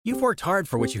You've worked hard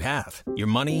for what you have. Your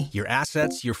money, your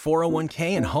assets, your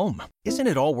 401k, and home. Isn't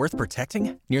it all worth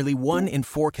protecting? Nearly 1 in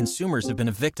 4 consumers have been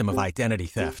a victim of identity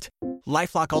theft.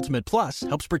 LifeLock Ultimate Plus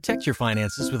helps protect your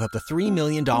finances with up to $3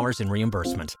 million in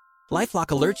reimbursement. LifeLock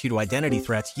alerts you to identity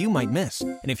threats you might miss.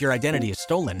 And if your identity is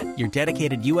stolen, your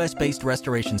dedicated U.S.-based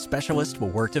restoration specialist will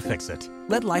work to fix it.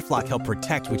 Let LifeLock help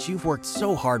protect what you've worked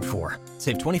so hard for.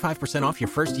 Save 25% off your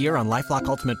first year on LifeLock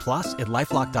Ultimate Plus at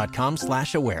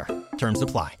LifeLock.com/aware. Terms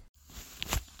apply.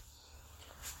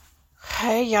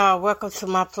 Hey y'all, welcome to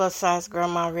my Plus Size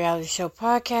Grandma Reality Show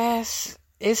podcast.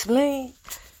 It's me,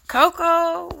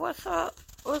 Coco. What's up?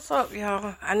 What's up,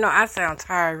 y'all? I know I sound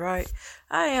tired, right?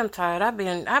 I am tired. I've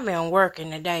been working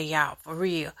today, y'all, for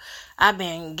real. I've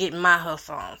been getting my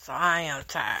hustle on, so I am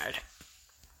tired.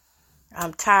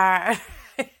 I'm tired.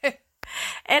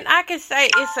 And I can say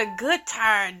it's a good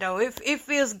tired, though. It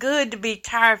feels good to be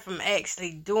tired from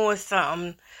actually doing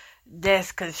something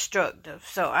that's constructive.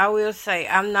 So I will say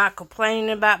I'm not complaining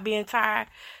about being tired,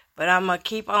 but I'm going to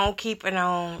keep on keeping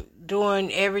on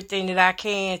doing everything that I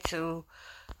can to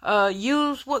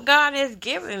use what God has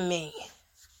given me.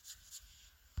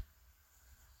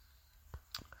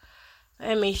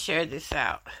 Let me share this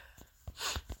out.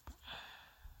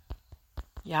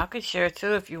 Y'all can share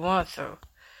too if you want to.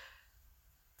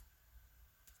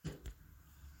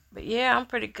 But yeah, I'm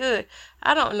pretty good.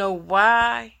 I don't know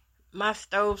why my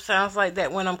stove sounds like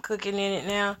that when I'm cooking in it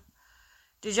now.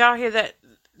 Did y'all hear that?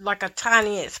 Like a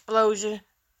tiny explosion.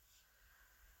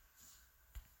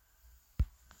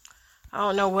 I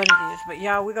don't know what it is, but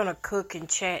y'all, we're going to cook and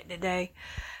chat today.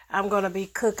 I'm going to be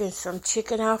cooking some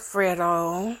chicken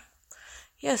Alfredo.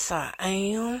 Yes, I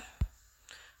am.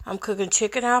 I'm cooking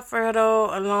chicken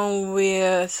Alfredo along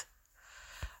with,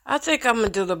 I think I'm going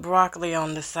to do the broccoli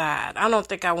on the side. I don't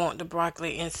think I want the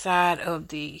broccoli inside of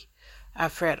the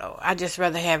Alfredo. I just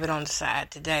rather have it on the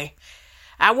side today.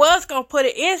 I was going to put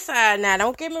it inside now.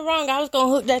 Don't get me wrong. I was going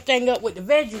to hook that thing up with the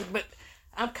veggies, but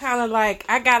I'm kind of like,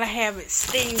 I got to have it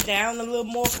steamed down a little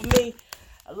more for me.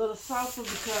 A little softer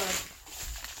because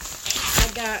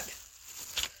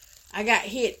I got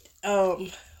hit.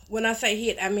 When I say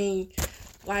hit, I mean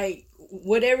like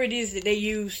whatever it is that they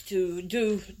use to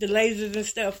do the lasers and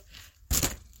stuff.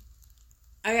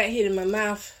 I got hit in my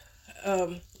mouth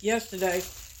yesterday,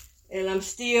 and I'm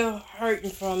still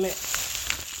hurting from it.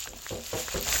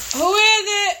 Who is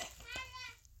it?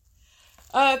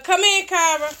 Come in,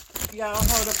 Kyra. Y'all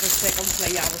hold up a sec. I'm gonna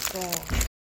play y'all a song.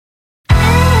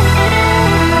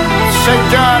 St.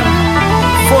 John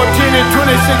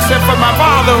 14:26 said, "For my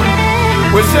Father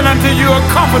will send unto you a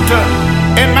comforter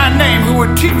in my name, who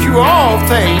will teach you all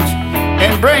things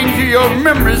and bring to your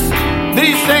remembrance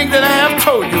these things that I have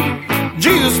told you."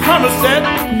 Jesus promised that,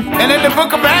 and in the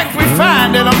book of Acts we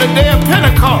find that on the day of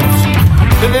Pentecost,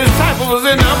 the disciples was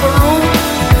in the upper room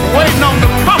waiting on the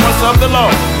promise of the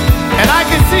Lord. And I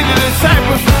can see the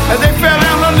disciples as they fell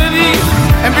down on their knees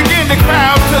and began to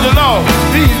cry out to the Lord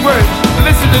these words.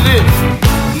 Listen to this.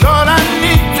 Lord, I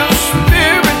need your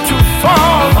spirit to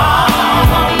fall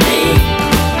on me.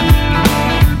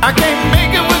 I can't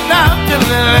make it without you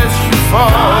unless you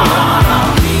fall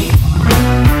on me.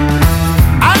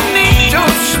 I need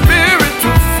your spirit to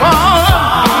fall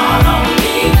on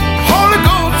me. Holy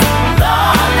Ghost,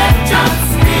 Lord, let your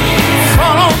spirit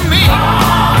fall on me.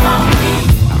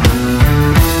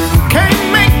 Can't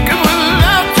make it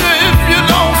without you if you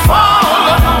don't fall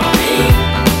on me.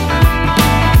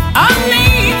 I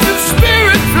need your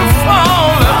spirit to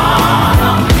fall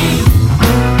on me.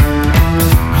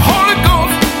 Holy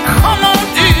Ghost, come on,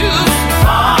 Jesus,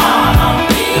 fall on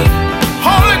me.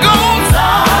 Holy Ghost,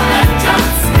 Lord, let your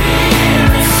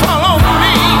spirit fall on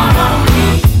me.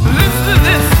 Listen to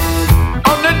this.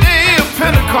 On the day of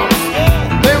Pentecost,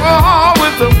 they were all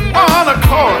with the one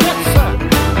accord,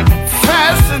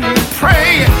 fasting and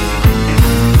praying,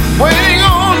 waiting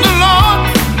on the Lord.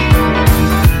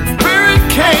 Spirit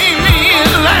came in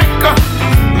like a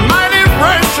mighty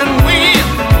rushing wind,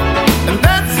 and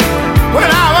that's when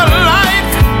our life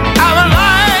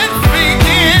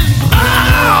begins.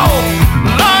 Oh,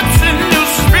 Lord, send your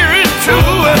spirit to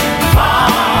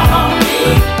fall on me.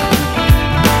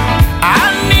 I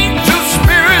need your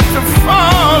spirit to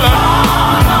fall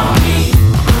on me.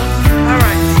 All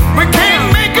right. We can't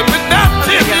make it without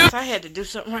you. Yes, I had to do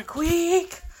something right quick.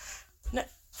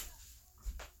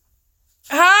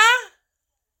 Huh?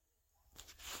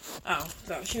 Oh,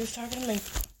 thought she was talking to me.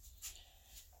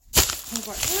 I was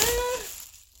like,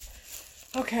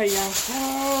 okay, y'all. So,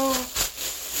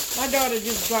 my daughter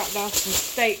just dropped off some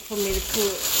steak for me to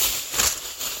cook.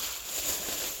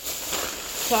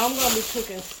 So I'm going to be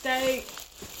cooking steak.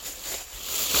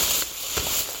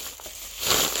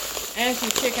 and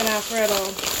some chicken Alfredo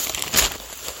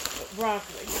with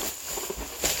broccoli.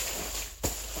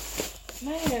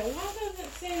 Man, why does it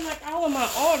seem like all of my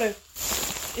order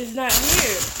is not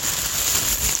here?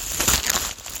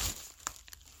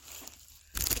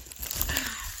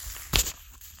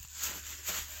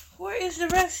 Where is the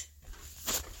rest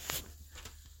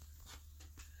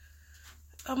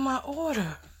of my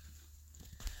order?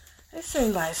 It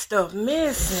seems like stuff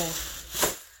missing.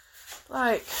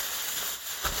 Like,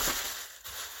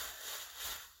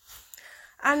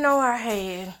 I know I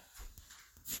had.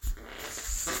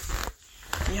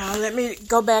 Y'all, let me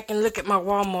go back and look at my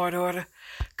Walmart order.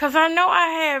 Because I know I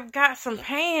have got some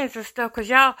pans and stuff. Because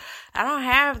y'all, I don't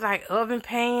have like oven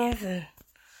pans. And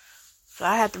so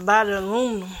I have to buy the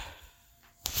aluminum.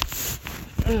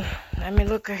 Let me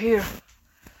look at here.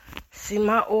 See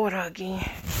my order again.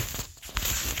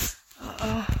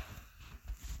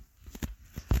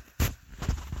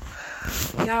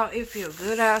 Y'all, it feels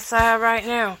good outside right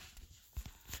now.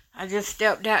 I just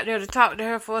stepped out there to talk to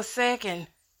her for a second.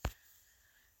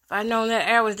 If I'd known that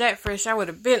air was that fresh, I would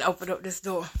have been opened up this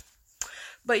door.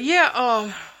 But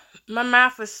yeah, my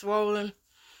mouth is swollen.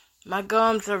 My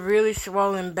gums are really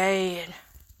swollen bad.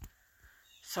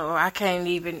 So I can't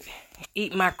even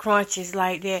eat my crunchies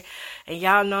like that. And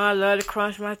y'all know I love to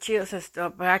crunch my chips and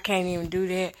stuff, but I can't even do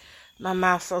that. My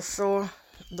mouth's so sore.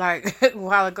 Like a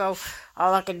while ago,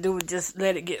 all I could do was just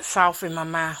let it get soft in my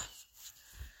mouth.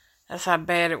 That's how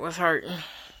bad it was hurting.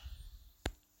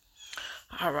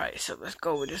 Alright, so let's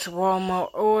go with this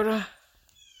Walmart order.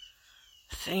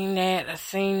 I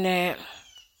seen that.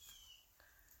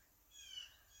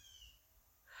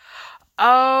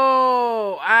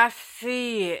 Oh, I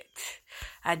see it.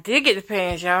 I did get the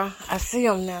pants, y'all. I see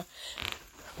them now.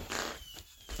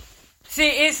 See,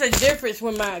 it's a difference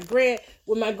when my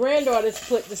granddaughters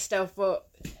put the stuff up.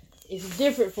 It's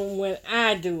different from when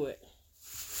I do it.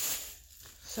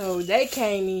 So they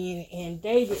came in and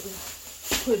they didn't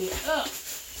put it up.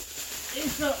 And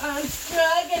so I'm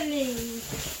struggling.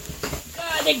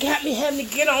 God, they got me having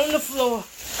to get on the floor.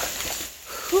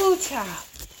 Whew, child.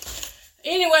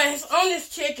 Anyways, on this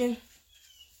chicken,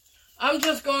 I'm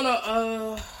just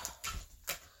gonna,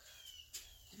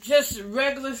 just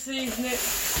regular seasoning.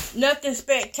 Nothing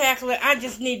spectacular. I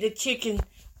just need the chicken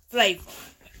flavor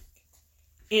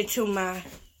into my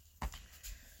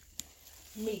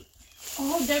meat.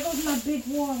 Oh, there goes my big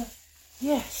water.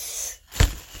 Yes.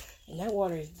 And that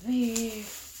water is big.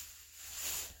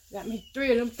 Got me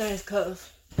 3 of them things, cuz.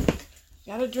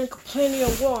 Gotta drink plenty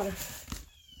of water.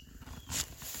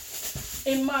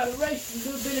 In moderation, a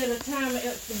little bit at a time,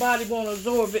 else the body won't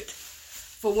absorb it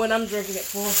for what I'm drinking it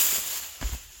for.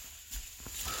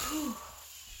 Whew.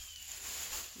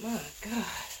 My God.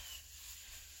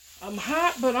 I'm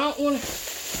hot, but I don't want to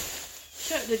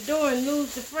shut the door and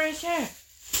lose the fresh air.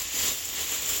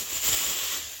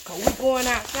 Because we're going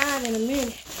outside in a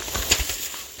minute.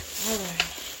 Alright.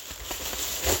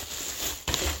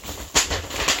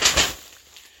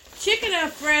 Chicken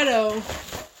Alfredo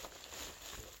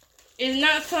is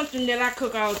not something that I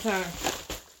cook all the time.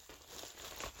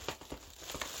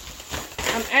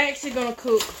 I'm actually going to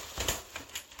cook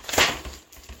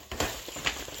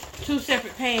 2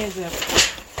 separate pans of it.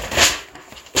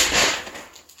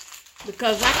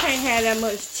 Because I can't have that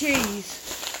much cheese.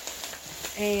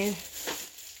 And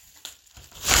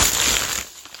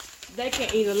they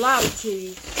can eat a lot of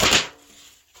cheese.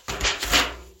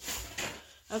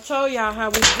 I told y'all how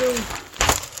we do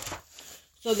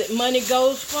so that money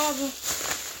goes further.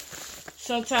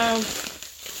 Sometimes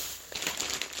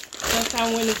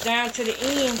when it's down to the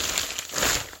end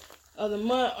of the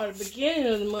month or the beginning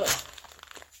of the month,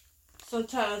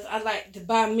 sometimes I like to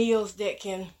buy meals that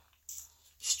can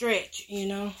stretch, you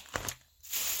know.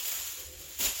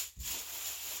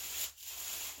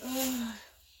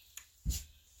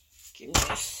 Give me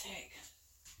a sec.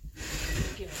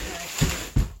 Get it right here.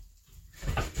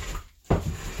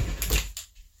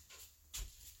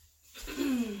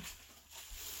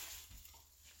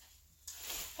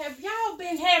 Have y'all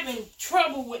been having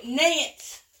trouble with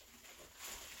gnats?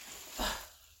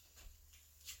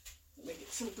 Let me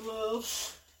get some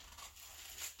gloves.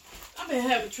 I've been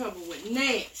having trouble with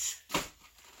gnats.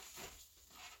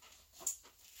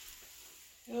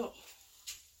 Yep.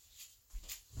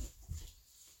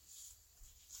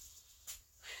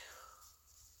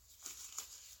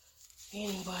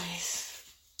 Anyways.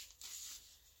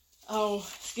 Oh,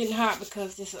 it's getting hot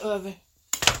because this oven.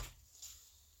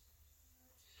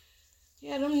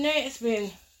 Yeah, them gnats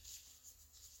been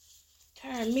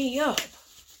tearing me up.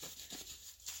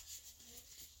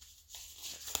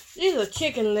 These are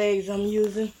chicken legs I'm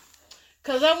using.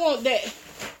 Because I want that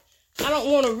I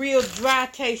don't want a real dry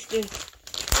tasting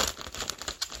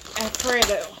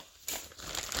Alfredo.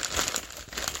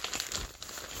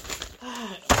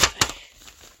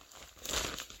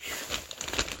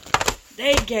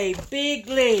 They gave big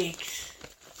legs.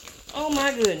 Oh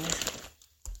my goodness.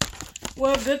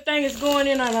 Well, good thing it's going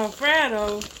in on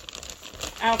Alfredo.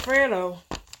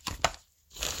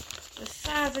 The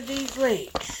size of these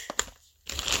legs.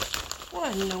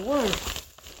 What in the world?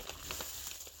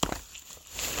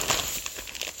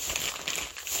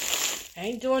 I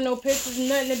ain't doing no pictures or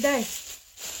nothing today.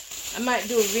 I might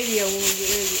do a video when we get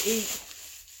ready to eat.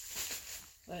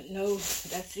 But no,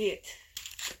 that's it.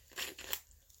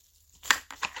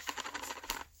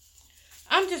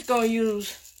 I'm just going to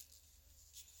use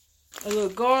a little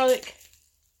garlic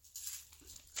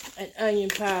and onion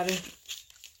powder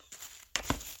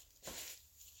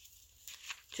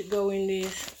to go in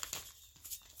this.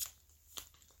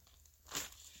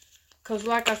 Because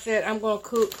like I said, I'm going to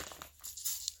cook.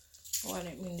 Oh, I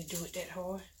didn't mean to do it that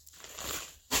hard.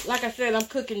 Like I said, I'm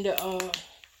cooking the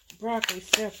broccoli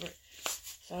separate.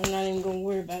 So I'm not even going to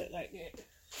worry about it like that.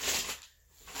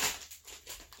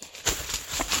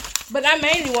 But I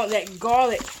mainly want that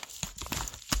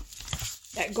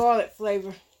garlic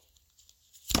flavor.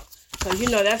 So you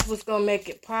know that's what's going to make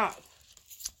it pop.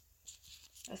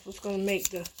 That's what's going to make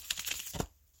the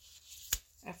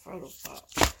Alfredo pop.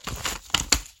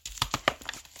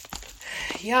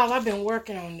 Y'all, I've been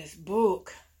working on this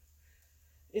book.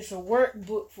 It's a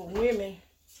workbook for women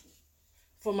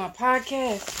for my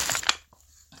podcast.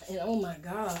 And oh my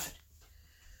God.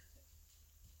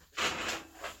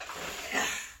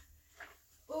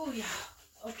 Oh yeah.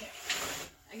 Okay.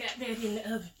 I got that in the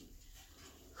oven.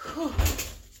 Whew.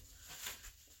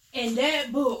 And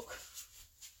that book.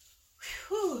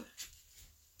 Whew.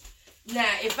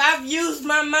 Now, if I've used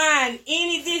my mind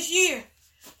any this year,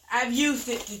 I've used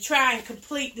it to try and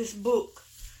complete this book.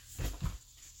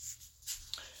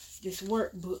 This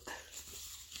workbook.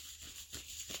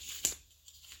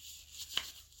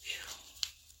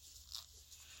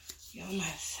 Y'all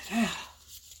might sit down.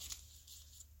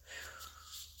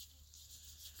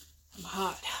 I'm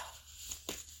hot.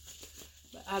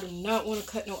 But I do not want to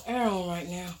cut no air on right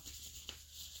now.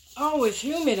 Oh, it's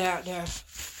humid out there.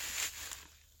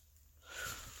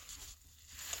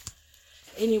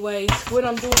 Anyways, what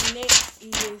I'm doing next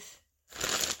is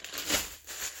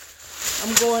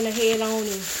I'm going ahead on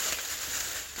and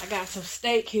I got some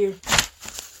steak here.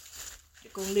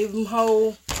 Just gonna leave them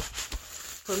whole.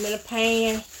 Put them in a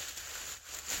pan.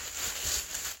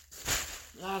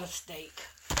 A lot of steak.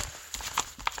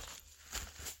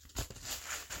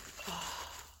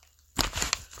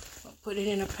 I'll put it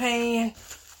in a pan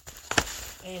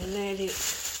and let it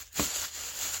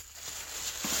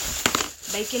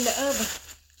bake in the oven.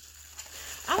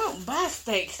 I don't buy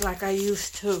steaks like I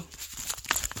used to.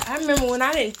 I remember when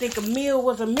I didn't think a meal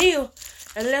was a meal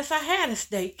unless I had a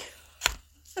steak.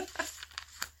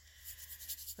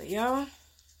 But y'all,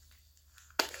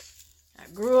 I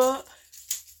grew up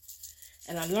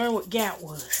and I learned what gout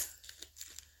was.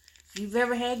 If you've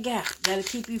ever had gout, that'll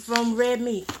keep you from red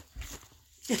meat.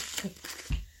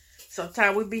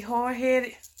 Sometimes we be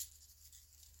hard-headed.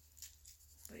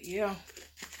 But yeah.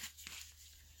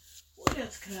 What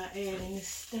else can I add in this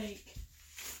steak?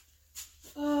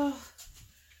 Now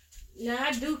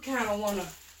I do kind of want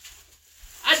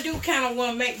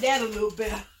to make that a little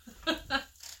better. I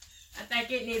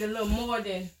think it needs a little more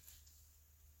than.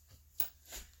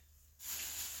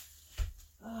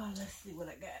 Let's see what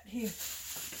I got here.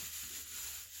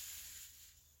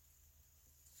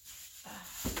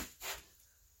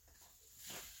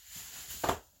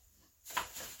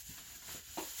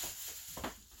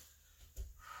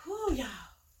 Whew, y'all.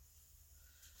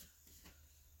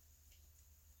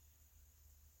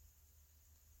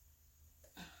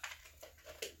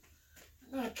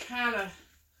 I'm going to kind of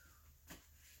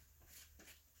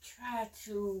try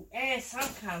to add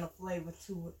some kind of flavor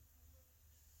to it.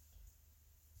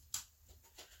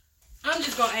 I'm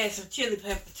just going to add some chili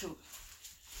pepper to it.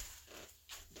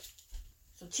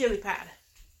 Some chili powder.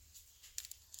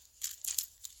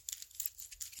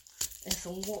 And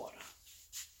some water.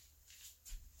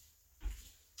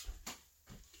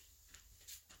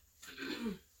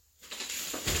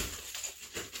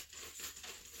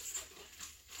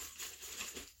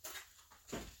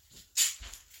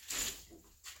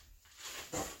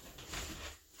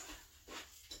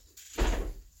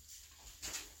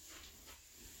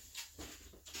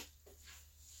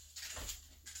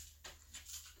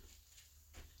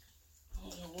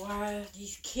 Why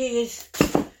these kids,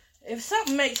 if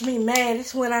something makes me mad,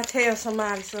 it's when I tell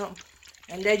somebody something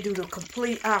and they do the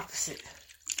complete opposite.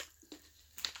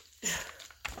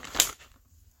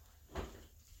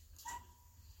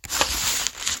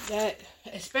 That,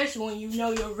 especially when you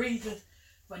know your reasons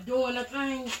for doing a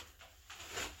thing.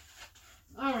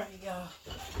 Alright, y'all.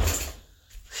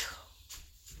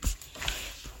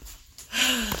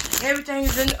 Everything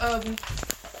is in the oven.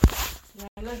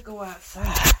 Now let's go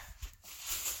outside.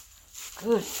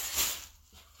 Goodness.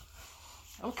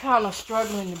 I'm kind of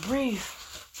struggling to breathe.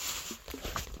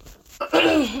 A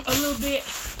little bit.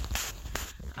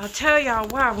 I'll tell y'all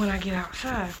why when I get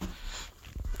outside.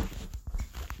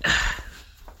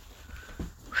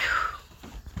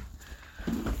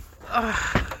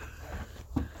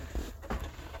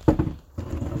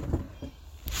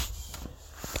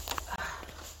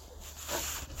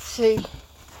 See,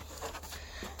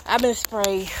 I've been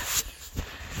sprayed.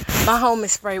 My home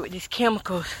is sprayed with these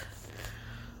chemicals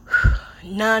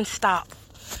non-stop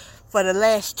for the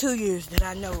last 2 years that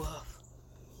I know of.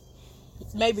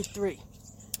 Maybe 3.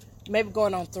 Maybe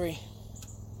going on 3.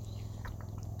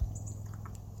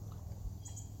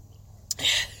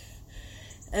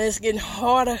 And it's getting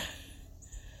harder.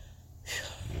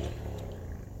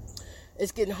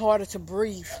 It's getting harder to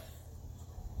breathe.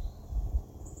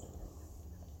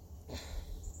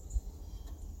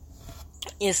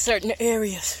 In certain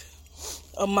areas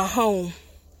of my home.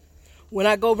 When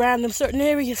I go around them certain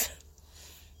areas,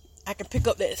 I can pick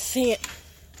up that scent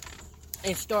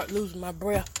and start losing my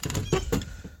breath.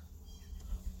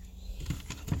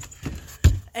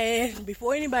 And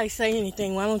before anybody say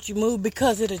anything, why don't you move?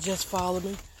 Because it'll just follow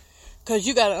me. Because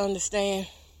you got to understand,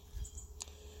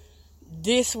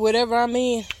 this, whatever I'm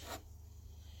in,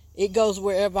 it goes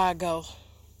wherever I go.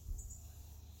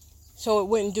 So it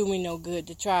wouldn't do me no good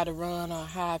to try to run or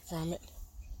hide from it.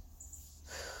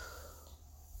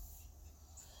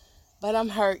 But I'm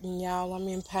hurting, y'all. I'm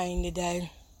in pain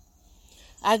today.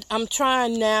 I'm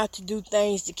trying now to do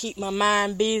things to keep my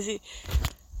mind busy,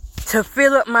 to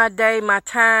fill up my day, my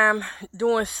time,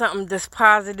 doing something that's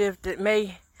positive that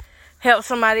may help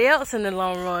somebody else in the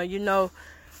long run. You know,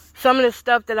 some of the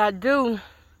stuff that I do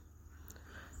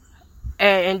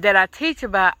and that I teach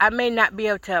about, I may not be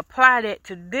able to apply that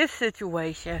to this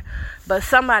situation, but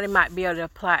somebody might be able to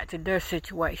apply it to their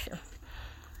situation.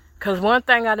 Because one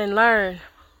thing I didn't learn,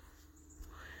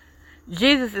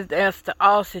 Jesus is the answer to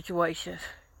all situations.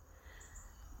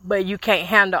 But you can't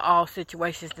handle all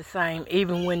situations the same,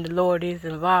 even when the Lord is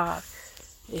involved.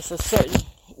 It's a certain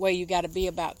way you got to be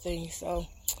about things. So,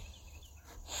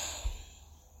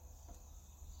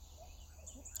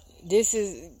 this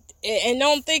is, and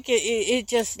don't think it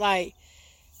just like,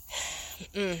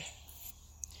 the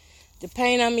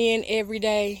pain I'm in every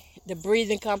day, the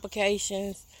breathing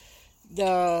complications,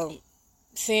 the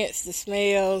scents, the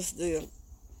smells, the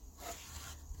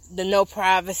no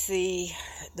privacy,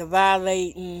 the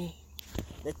violating,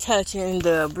 the touching,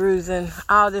 the bruising,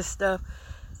 all this stuff.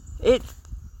 It's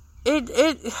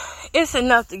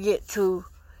enough to get to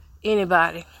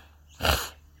anybody.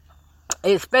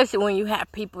 Especially when you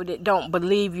have people that don't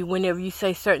believe you whenever you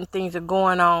say certain things are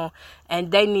going on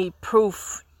and they need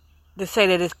proof to say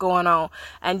that it's going on.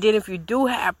 And then if you do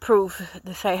have proof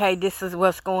to say, hey, this is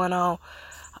what's going on,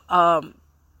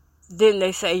 then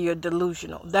they say you're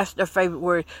delusional. That's their favorite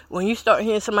word. When you start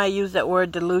hearing somebody use that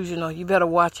word delusional, you better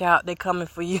watch out. They're coming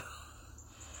for you.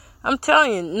 I'm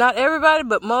telling you, not everybody,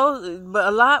 but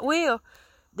a lot will.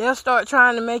 They'll start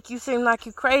trying to make you seem like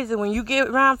you're crazy. When you get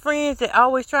around friends that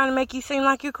always trying to make you seem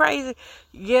like you're crazy,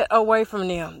 get away from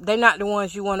them. They're not the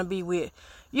ones you want to be with.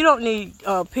 You don't need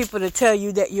people to tell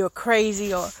you that you're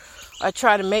crazy or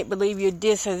try to make believe you're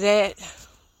this or that.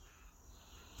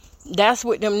 That's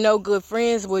what them no good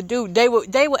friends will do. They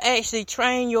will actually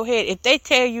train your head. If they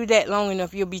tell you that long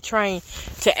enough, you'll be trained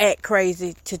to act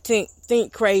crazy, to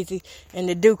think crazy, and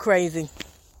to do crazy.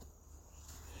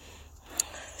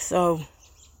 So,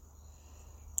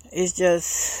 it's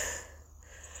just,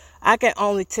 I can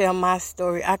only tell my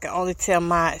story. I can only tell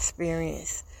my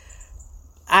experience.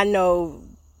 I know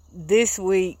this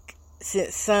week,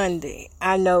 since Sunday,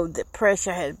 I know the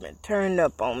pressure has been turned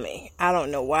up on me. I don't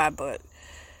know why, but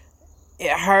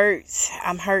it hurts.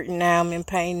 I'm hurting now. I'm in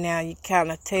pain now. You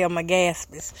kind of tell my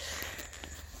gasping.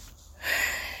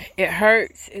 It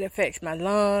hurts. It affects my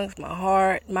lungs, my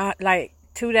heart. Like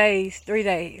 2 days, 3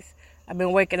 days, I've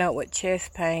been waking up with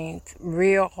chest pains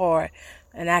real hard.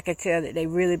 And I can tell that they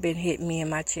really been hitting me in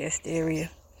my chest area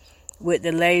with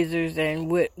the lasers and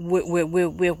with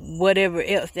whatever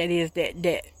else that is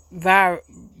that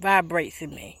vibrates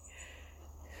in me.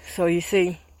 So you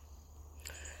see.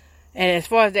 And as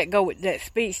far as that go with that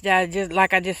speech that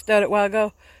I just stuttered a while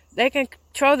ago, they can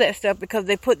control that stuff because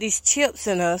they put these chips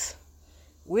in us.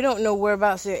 We don't know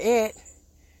whereabouts they're at.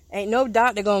 Ain't no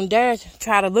doctor gonna dare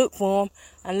try to look for them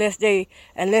unless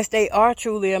they are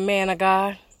truly a man of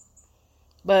God.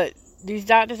 But these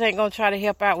doctors ain't going to try to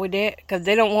help out with that because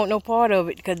they don't want no part of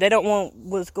it, because they don't want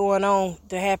what's going on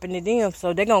to happen to them.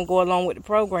 So they're going to go along with the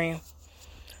program.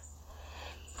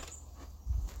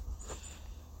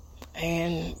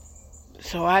 And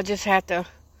so I just have to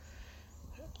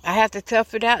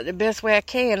tough it out the best way I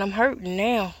can. I'm hurting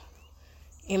now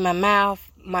in my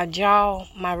mouth, my jaw,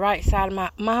 my right side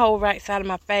of my whole right side of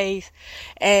my face,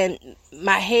 and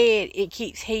my head. It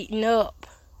keeps heating up.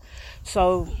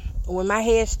 So when my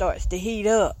head starts to heat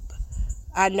up,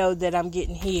 I know that I'm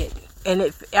getting hit.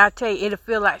 And I tell you, it'll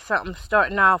feel like something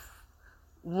starting off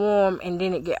warm and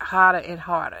then it get hotter and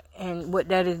hotter. And what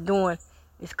that is doing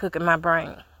is cooking my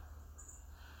brain.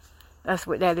 That's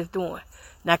what that is doing.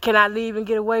 Now, can I leave and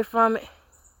get away from it?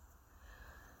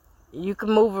 You can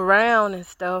move around and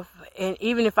stuff. And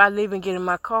even if I leave and get in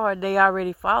my car, they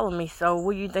already follow me. So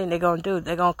what do you think they're going to do?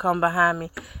 They're going to come behind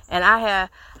me. And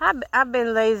I've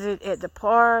been lazy at the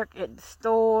park, at the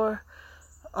store.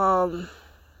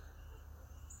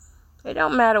 It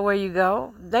don't matter where you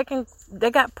go. They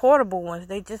got portable ones.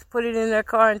 They just put it in their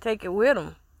car and take it with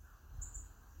them.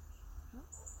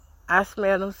 I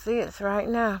smell them scents right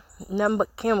now. Nothing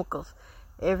but chemicals.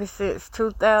 Ever since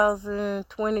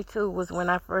 2022 was when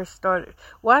I first started.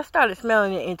 Well, I started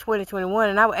smelling it in 2021,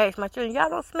 and I would ask my children, y'all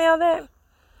don't smell that?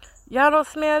 Y'all don't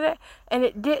smell that? And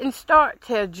it didn't start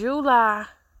till July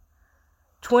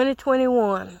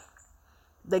 2021.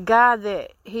 The guy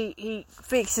that he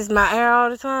fixes my air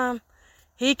all the time,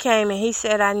 he came and he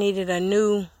said I needed a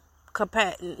new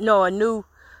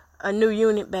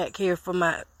unit back here for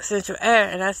my central air,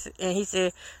 and he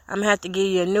said I'm gonna have to give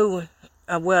you a new one,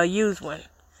 a well-used one.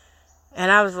 And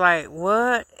I was like,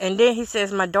 what? And then he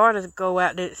says my daughters go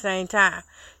out there at the same time.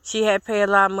 She had to pay a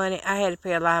lot of money. I had to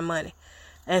pay a lot of money.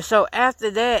 And so after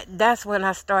that, that's when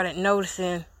I started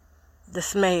noticing the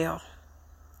smell.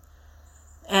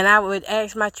 And I would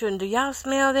ask my children, do y'all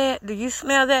smell that? Do you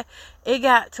smell that? It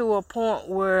got to a point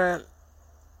where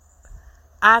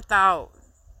I thought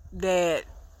that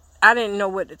I didn't know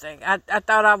what to think. I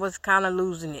thought I was kind of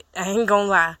losing it. I ain't gonna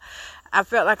lie. I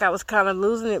felt like I was kind of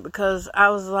losing it because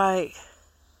I was like,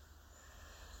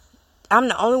 I'm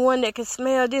the only one that can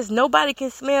smell this. Nobody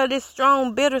can smell this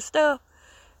strong, bitter stuff.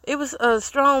 It was a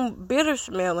strong, bitter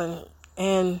smelling.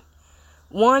 And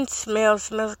one smells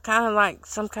kind of like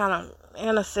some kind of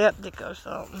antiseptic or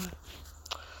something.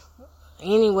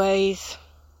 Anyways,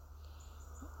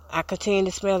 I continue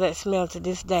to smell that smell to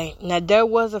this day. Now, there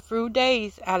was a few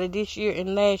days out of this year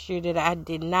and last year that I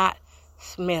did not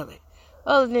smell it.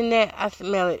 Other than that, I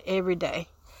smell it every day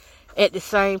at the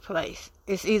same place.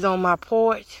 It's either on my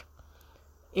porch,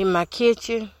 in my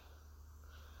kitchen,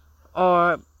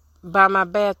 or by my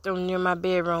bathroom near my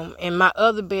bedroom. In my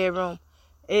other bedroom,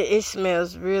 it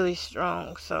smells really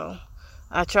strong. So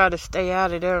I try to stay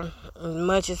out of there as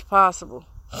much as possible.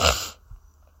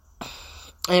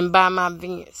 And by my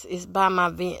vents. It's by my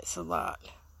vents a lot.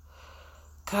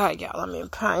 God, y'all, I'm in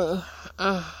pain.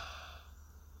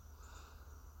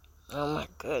 Oh, my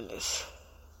goodness.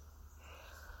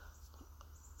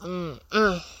 And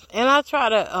I try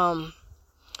to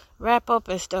wrap up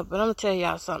and stuff, but I'm going to tell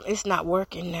y'all something. It's not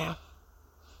working now.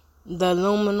 The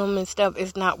aluminum and stuff,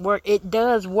 it's not work. It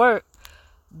does work,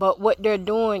 but what they're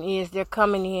doing is they're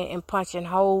coming in and punching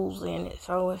holes in it,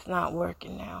 so it's not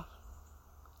working now.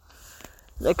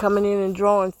 They're coming in and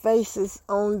drawing faces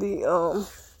on the,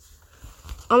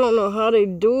 I don't know how they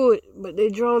do it, but they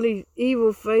draw these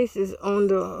evil faces on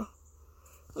the,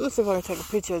 let me see if I can take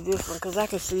a picture of this one, because I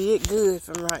can see it good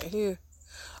from right here.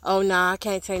 Oh, no, I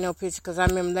can't take no picture, because I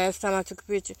remember last time I took a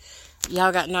picture,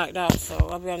 y'all got knocked off, so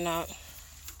I better not.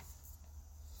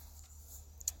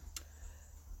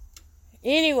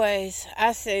 Anyways,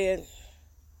 I said,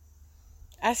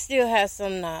 I still have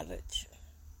some knowledge.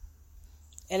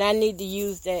 And I need to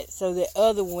use that so that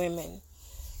other women,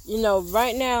 you know,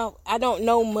 right now, I don't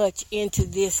know much into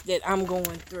this that I'm going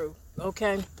through,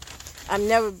 okay? I've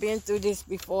never been through this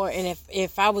before, and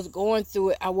if I was going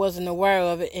through it, I wasn't aware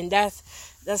of it, and that's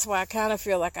why I kind of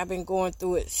feel like I've been going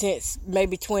through it since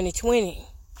maybe 2020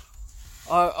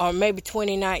 or maybe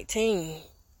 2019.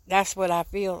 That's what I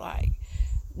feel like.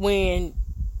 When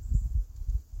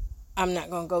I'm not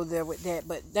going to go there with that,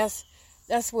 but that's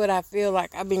what I feel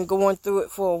like. I've been going through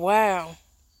it for a while.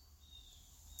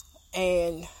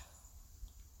 And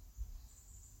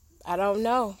I don't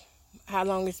know how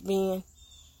long it's been.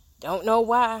 Don't know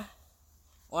why.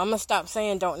 Well, I'm going to stop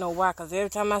saying don't know why, because every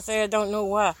time I say I don't know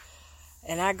why,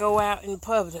 and I go out in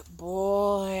public,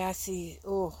 boy, I see,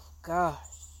 oh, gosh.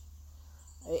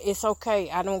 It's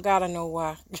okay. I don't got to know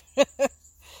why.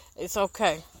 It's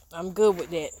okay. I'm good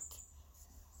with that.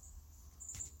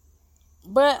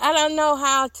 But I don't know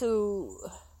how to,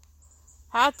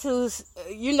 I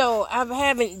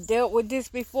haven't dealt with this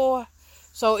before.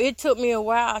 So it took me a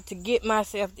while to get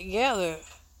myself together.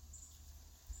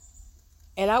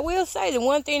 And I will say the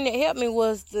one thing that helped me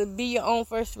was to be your own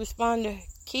first responder,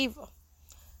 Kiva.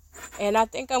 And I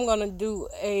think I'm going to do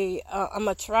I'm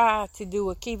going to try to do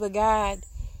a Kiva guide,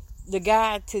 the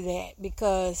guide to that.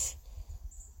 Because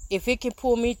if it can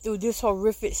pull me through this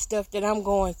horrific stuff that I'm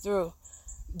going through,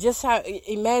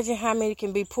 imagine how many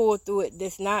can be pulled through it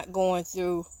that's not going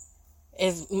through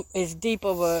as deep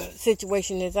of a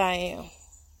situation as I am.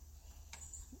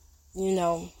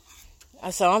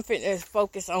 So I'm fitting to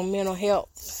focus on mental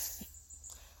health.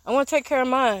 I want to take care of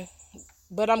mine,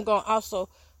 but I'm going to also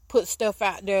put stuff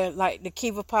out there like the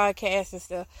Kiva podcast and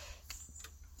stuff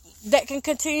that can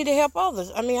continue to help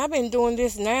others. I mean, I've been doing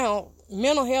this now,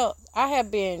 mental health. I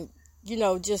have been,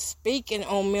 just speaking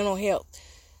on mental health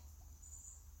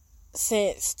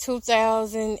since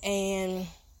 2000, and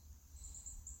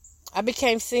I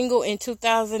became single in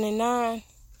 2009.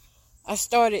 I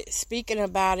started speaking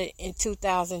about it in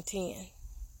 2010.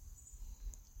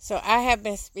 So I have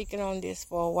been speaking on this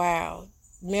for a while.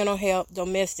 Mental health,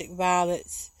 domestic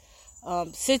violence,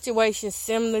 situations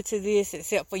similar to this,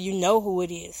 except for you know who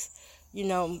it is.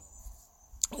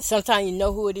 Sometimes you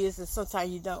know who it is and sometimes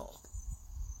you don't.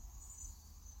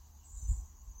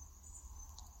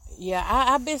 Yeah,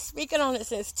 I've been speaking on it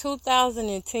since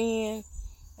 2010.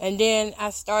 And then I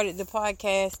started the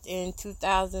podcast in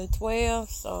 2012.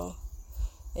 So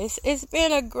it's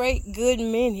been a good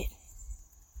minute.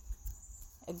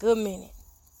 A good minute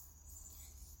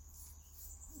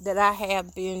that I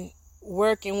have been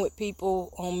working with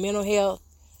people on mental health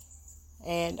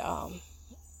and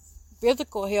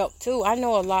physical health too. I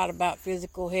know a lot about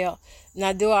physical health.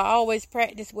 Now, do I always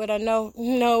practice what I know?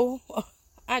 No,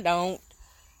 I don't.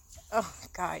 Oh,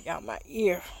 God, y'all, my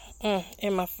ear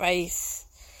in my face.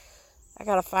 I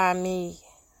gotta find me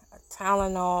a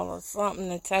Tylenol or something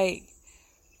to take.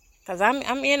 Because I'm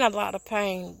in a lot of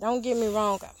pain. Don't get me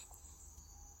wrong.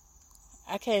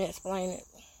 I can't explain it.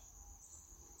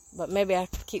 But maybe I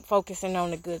keep focusing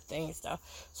on the good things, though.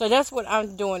 So that's what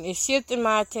I'm doing, is shifting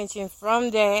my attention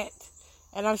from that.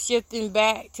 And I'm shifting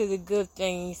back to the good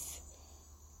things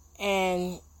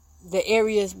and the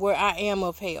areas where I am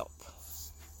of help.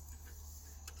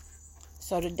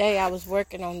 So today I was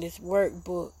working on this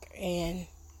workbook. And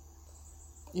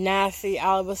now I see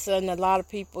all of a sudden a lot of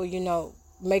people,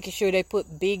 making sure they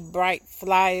put big, bright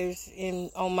flyers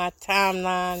on my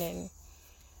timeline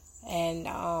and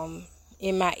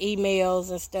in my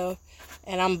emails and stuff,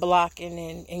 and I'm blocking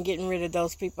and getting rid of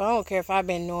those people. I don't care if I've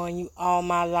been knowing you all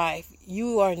my life.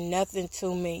 You are nothing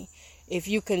to me if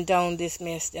you condone this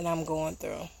mess that I'm going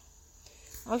through.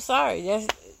 I'm sorry.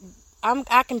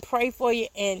 I can pray for you,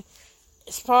 and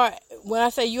when I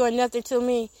say you are nothing to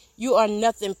me, you are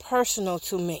nothing personal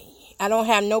to me. I don't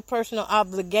have no personal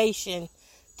obligation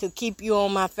to keep you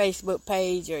on my Facebook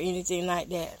page or anything like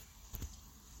that.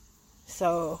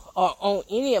 So, or on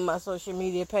any of my social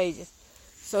media pages.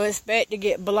 So expect to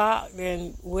get blocked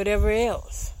and whatever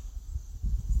else.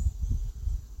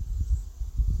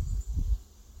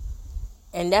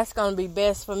 And that's going to be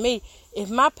best for me. If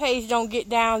my page don't get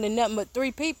down to nothing but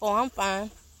 3 people, I'm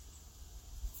fine.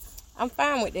 I'm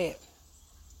fine with that.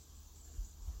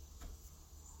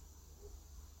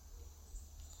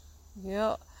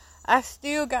 Yep. I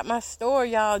still got my store,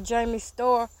 y'all, Jamie's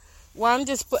store. Well, I'm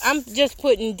just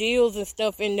putting deals and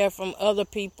stuff in there from other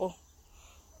people,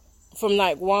 from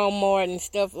like Walmart and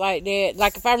stuff like that.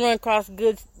 Like if I run across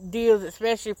good deals,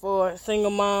 especially for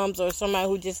single moms or somebody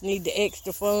who just need the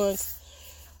extra funds,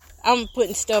 I'm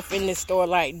putting stuff in the store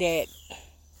like that.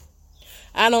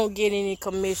 I don't get any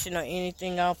commission or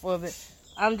anything off of it.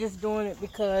 I'm just doing it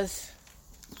because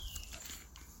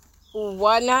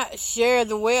why not share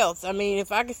the wealth? I mean,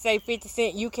 if I could save 50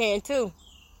 cents, you can too.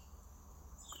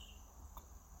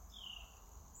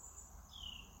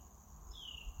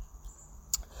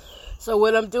 So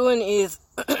what I'm doing is,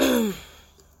 this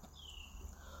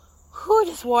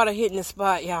water hitting the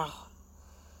spot, y'all.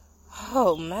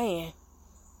 Oh, man.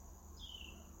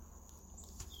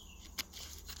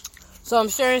 So I'm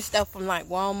sharing stuff from like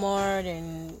Walmart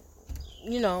and,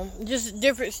 just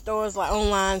different stores, like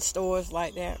online stores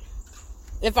like that.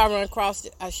 If I run across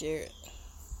it, I share it.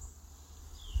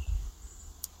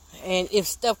 And if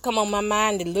stuff come on my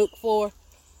mind to look for,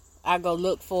 I go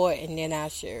look for it and then I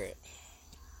share it.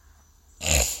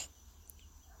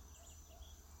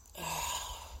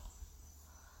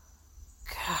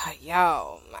 God,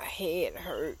 y'all, my head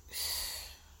hurts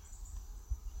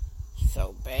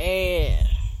so bad.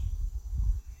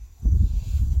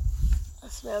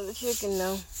 smell the chicken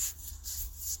though.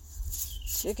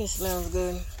 Chicken smells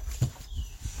good.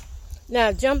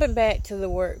 Now, jumping back to the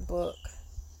workbook.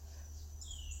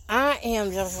 I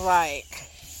am just like,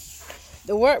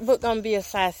 the workbook gonna be a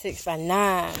size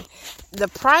 6x9. The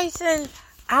pricing,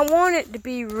 I want it to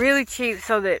be really cheap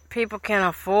so that people can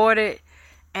afford it.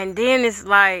 And then it's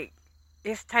like,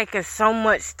 it's taking so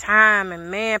much time and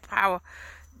manpower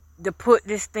to put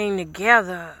this thing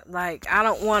together. Like, I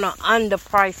don't want to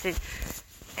underprice it.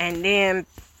 And then,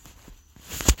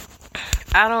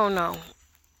 I don't know.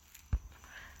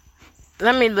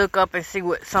 Let me look up and see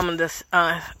what some of the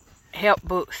self-help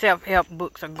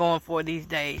books are going for these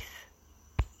days.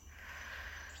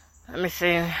 Let me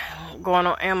see. I'm going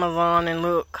on Amazon and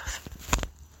look.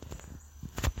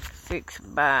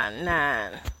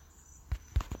 6x9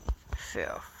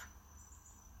 self-help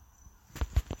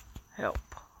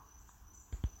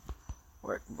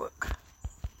workbook.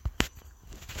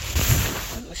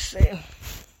 Let me see.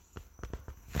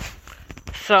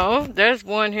 So, there's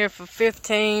one here for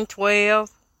 $15,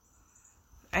 $12.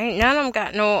 Ain't none of them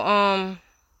got no,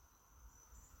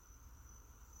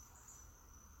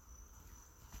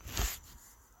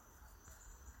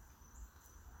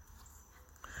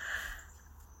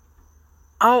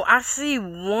 Oh, I see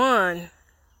one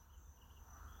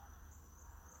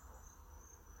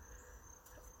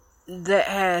that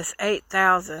has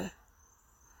 8,000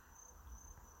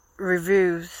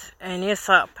 reviews, and it's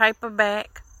a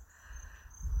paperback.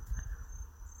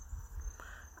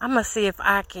 I'm gonna see if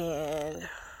I can.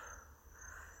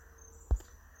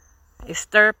 It's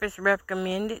therapist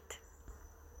recommended.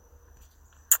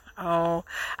 Oh,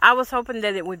 I was hoping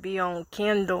that it would be on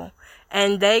Kindle.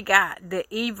 And they got the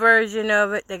e-version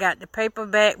of it. They got the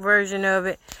paperback version of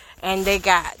it. And they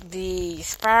got the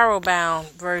spiral-bound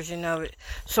version of it.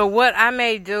 So what I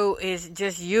may do is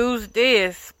just use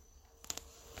this.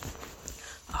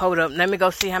 Hold up. Let me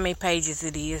go see how many pages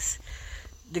it is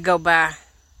to go by.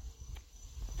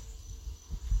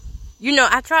 You know,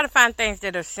 I try to find things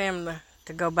that are similar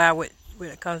to go by when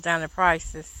it comes down to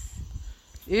prices.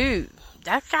 Ew.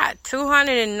 That's got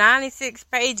 296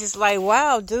 pages. Like,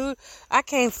 wow, dude. I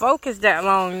can't focus that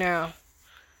long now.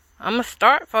 I'm going to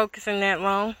start focusing that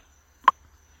long.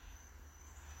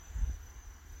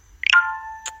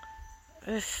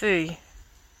 Let's see.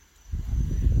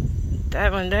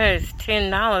 That one there is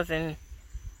 $10 and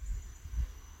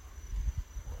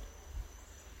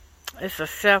it's a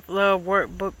self-love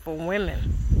workbook for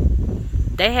women.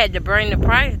 They had to bring the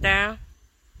price down.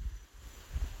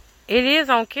 It is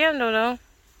on Kindle, though.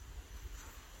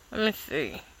 Let me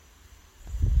see.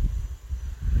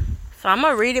 So, I'm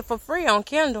going to read it for free on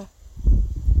Kindle.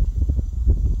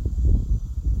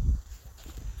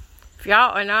 If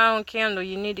y'all are not on Kindle,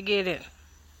 you need to get it.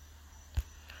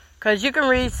 Because you can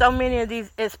read so many of these,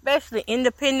 especially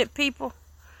independent people.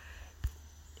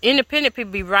 Independent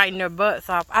people be writing their butts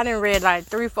off. I done read like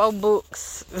 3-4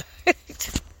 books.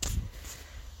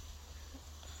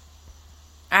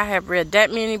 I have read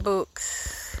that many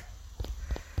books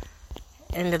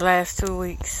in the last 2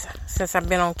 weeks since I've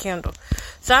been on Kindle.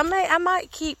 So I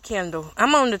might keep Kindle.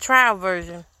 I'm on the trial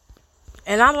version.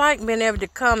 And I like being able to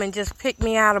come and just pick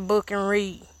me out a book and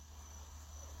read.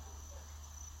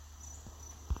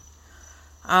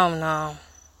 I don't know.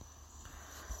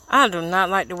 I do not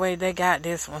like the way they got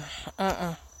this one.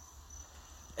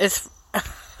 It's,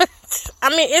 I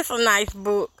mean, it's a nice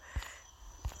book.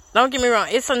 Don't get me wrong,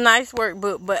 it's a nice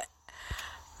workbook, but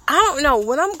I don't know,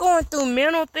 when I'm going through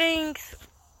mental things,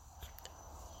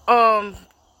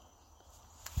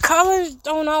 colors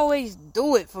don't always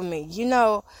do it for me, you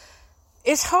know.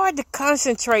 It's hard to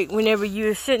concentrate whenever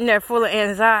you're sitting there full of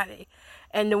anxiety.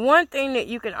 And the one thing that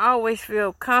you can always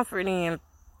feel comfort in,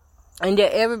 and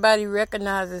that everybody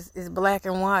recognizes, is black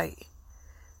and white.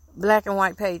 Black and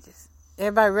white pages.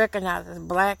 Everybody recognizes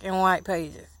black and white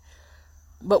pages.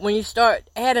 But when you start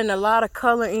adding a lot of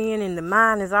color in and the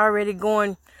mind is already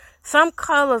going, some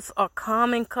colors are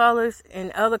common colors and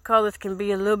other colors can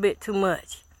be a little bit too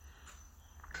much.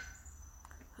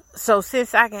 So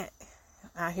since I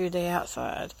hear they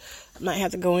outside. I might have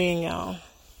to go in, y'all.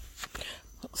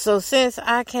 So since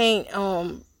I can't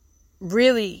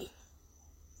really,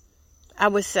 I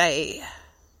would say,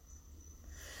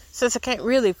 since I can't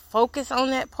really focus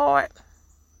on that part,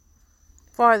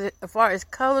 as far as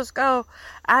colors go,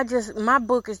 my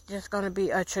book is just going to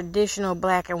be a traditional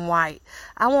black and white.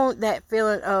 I want that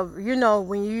feeling of, you know,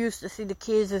 when you used to see the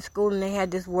kids in school and they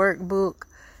had this workbook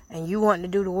and you want to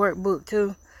do the workbook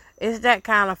too. It's that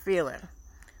kind of feeling.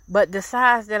 But the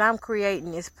size that I'm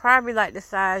creating is probably like the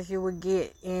size you would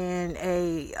get in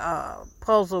a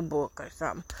puzzle book or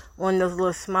something. One of those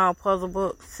little small puzzle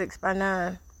books,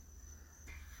 6x9.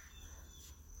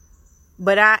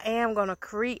 But I am going to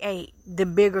create the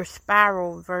bigger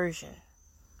spiral version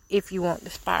if you want the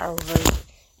spiral version.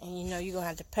 And you know you're going to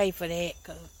have to pay for that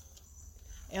because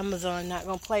Amazon not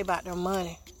going to play about their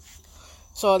money.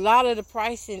 So a lot of the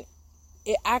pricing,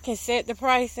 I can set the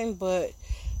pricing, but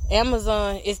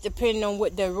Amazon is depending on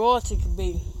what their royalty could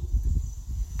be.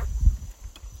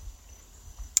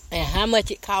 And how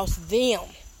much it costs them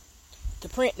to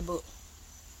print the book.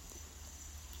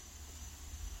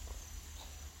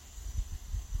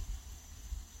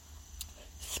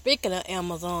 Speaking of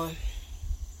Amazon,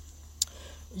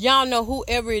 y'all know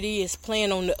whoever it is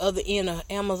playing on the other end of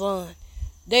Amazon,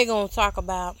 they're going to talk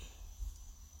about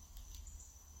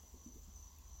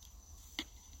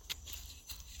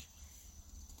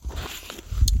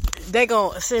they're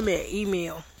going to send me an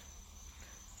email.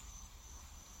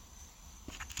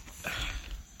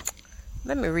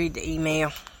 Let me read the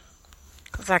email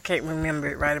because I can't remember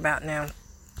it right about now.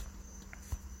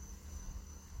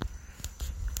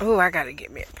 Oh, I got to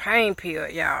get me a pain pill,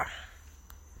 y'all.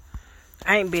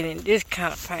 I ain't been in this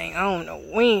kind of pain. I don't know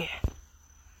when.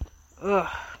 Ugh.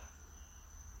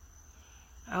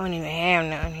 I don't even have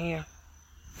none here.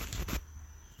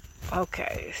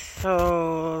 Okay,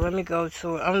 so let me go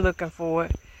to it. I'm looking for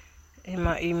it in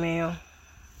my email.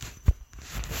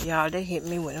 Y'all, they hit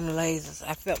me with them lasers.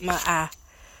 I felt my eye.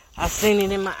 I seen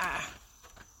it in my eye.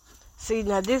 See,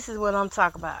 now this is what I'm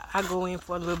talking about. I go in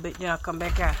for a little bit, then I come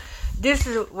back out. This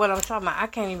is what I'm talking about. I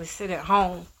can't even sit at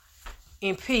home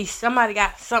in peace. Somebody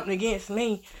got something against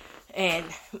me and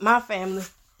my family.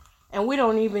 And we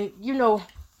don't even,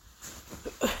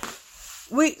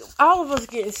 all of us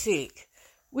getting sick.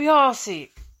 We all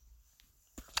sick.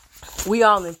 We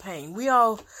all in pain. We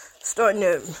all starting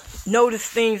to notice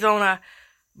things on our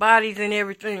bodies and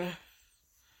everything.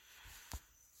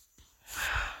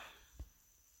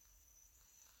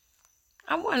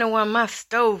 I wonder why my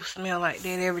stove smell like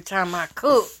that every time I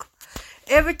cook.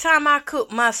 Every time I cook,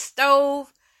 my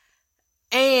stove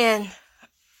and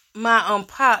my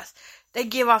pots, they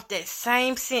give off that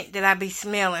same scent that I be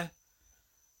smelling.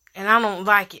 And I don't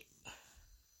like it.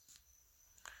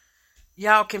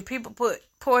 Y'all, can people put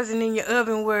poison in your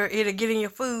oven where it'll get in your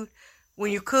food when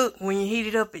you cook, when you heat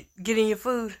it up, it get in your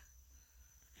food?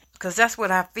 Because that's what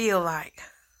I feel like.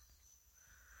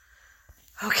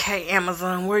 Okay,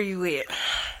 Amazon, where you at?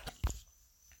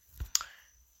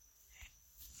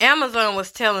 Amazon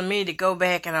was telling me to go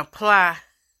back and apply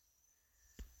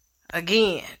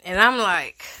again. And I'm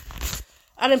like,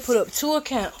 I done put up 2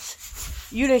 accounts.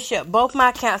 You done shut both my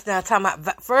accounts down. Talking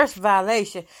about first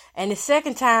violation. And the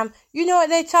second time, you know what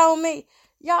they told me?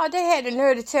 Y'all, they had the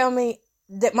nerve to tell me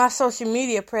that my social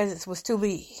media presence was too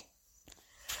big.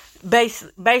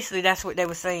 Basically, that's what they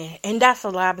were saying. And that's a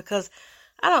lie because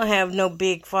I don't have no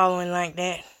big following like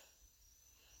that.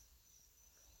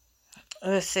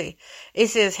 Let's see. It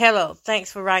says, hello,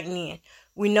 thanks for writing in.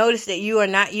 We noticed that you are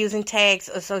not using tags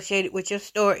associated with your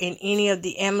store in any of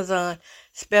the Amazon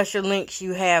special links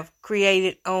you have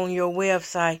created on your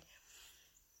website.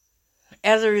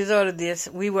 As a result of this,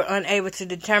 we were unable to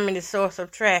determine the source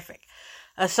of traffic.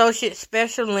 Associate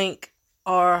special link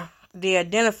are the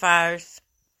identifiers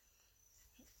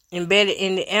embedded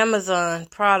in the Amazon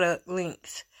product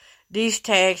links. These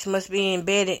tags must be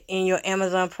embedded in your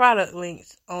Amazon product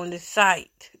links on the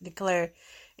site declared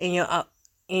in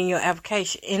your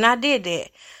application. And I did that.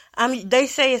 They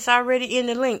say it's already in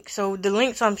the link. So the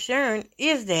links I'm sharing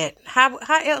is that. How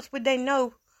else would they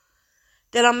know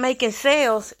that I'm making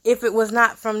sales if it was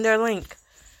not from their link?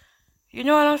 You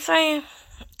know what I'm saying?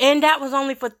 And that was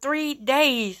only for 3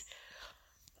 days.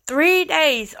 3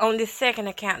 days on this second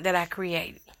account that I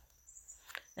created.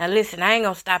 Now listen, I ain't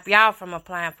gonna stop y'all from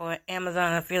applying for an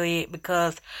Amazon affiliate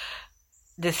because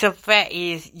the simple fact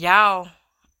is y'all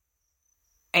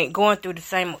ain't going through the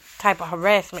same type of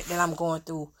harassment that I'm going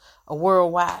through, a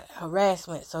worldwide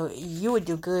harassment. So you would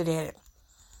do good at it.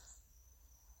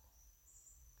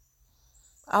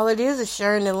 All it is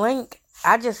sharing the link.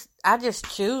 I just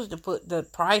choose to put the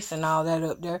price and all that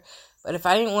up there. But if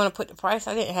I didn't want to put the price,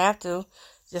 I didn't have to.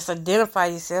 Just identify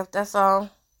yourself. That's all.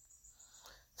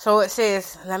 So it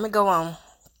says, let me go on.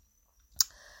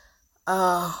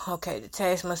 Okay, the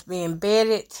tags must be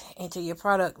embedded into your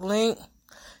product link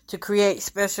to create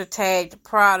special tagged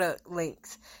product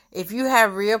links. If you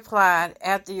have reapplied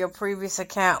after your previous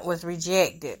account was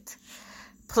rejected,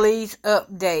 please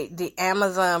update the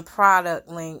Amazon product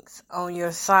links on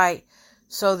your site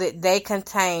so that they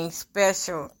contain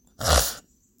special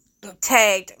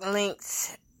tagged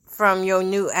links from your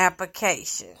new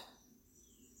application.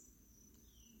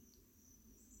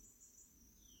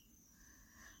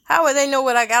 How would they know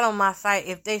what I got on my site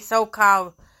if they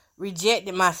so-called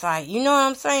rejected my site? You know what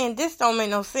I'm saying? This don't make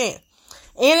no sense.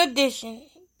 In addition,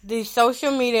 the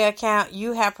social media account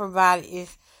you have provided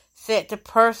is set to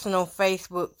personal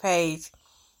Facebook page,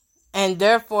 and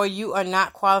therefore you are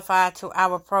not qualified to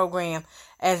our program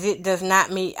as it does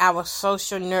not meet our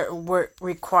social network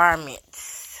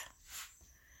requirements.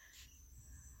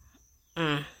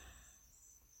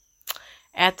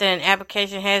 After an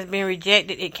application has been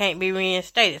rejected, it can't be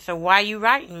reinstated. So why are you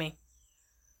writing me?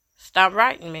 Stop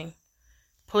writing me.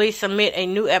 Please submit a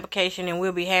new application and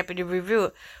we'll be happy to review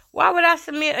it. Why would I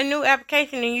submit a new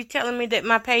application and you telling me that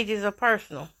my pages are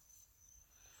personal?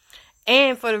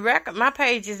 And for the record, my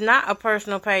page is not a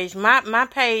personal page. My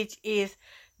page is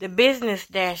the business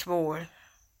dashboard.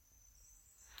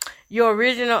 Your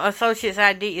original associate's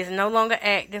ID is no longer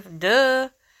active. Duh.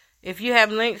 If you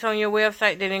have links on your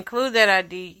website that include that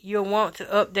ID, you'll want to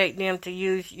update them to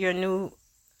use your new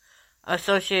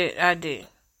associate ID.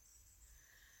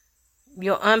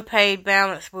 Your unpaid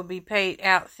balance will be paid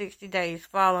out 60 days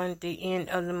following the end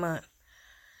of the month.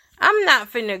 I'm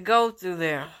not finna go through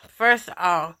there. First of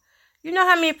all, you know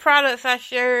how many products I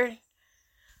shared?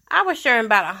 I was sharing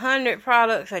about 100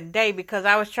 products a day because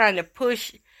I was trying to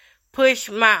push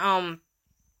my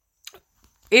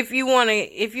if you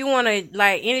wanna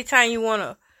like anytime you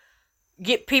wanna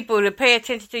get people to pay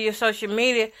attention to your social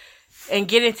media and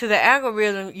get into the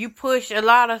algorithm, you put a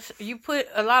lot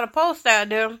of posts out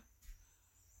there,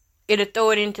 it'll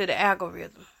throw it into the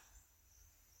algorithm.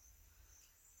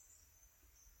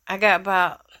 I got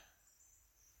about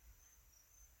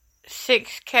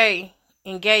 6K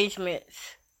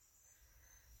engagements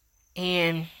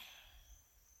and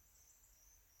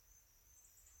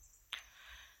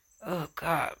oh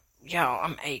God, y'all,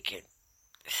 I'm aching.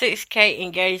 6K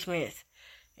engagements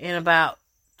in about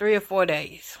 3 or 4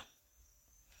 days.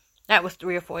 That was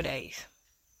 3 or 4 days.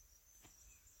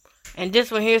 And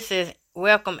this one here says,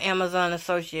 welcome Amazon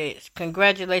Associates.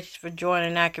 Congratulations for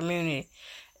joining our community.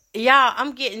 Y'all,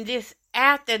 I'm getting this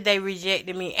after they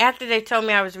rejected me. After they told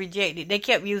me I was rejected. They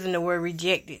kept using the word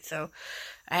rejected. So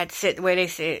I had to set the way they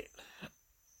said.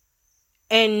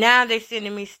 And now they're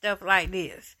sending me stuff like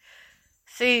this.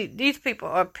 See, these people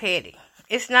are petty.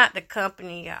 It's not the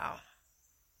company, y'all.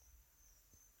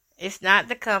 It's not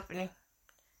the company.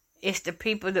 It's the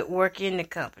people that work in the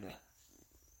company.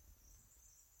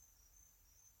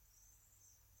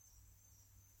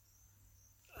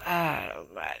 Oh,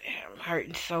 I'm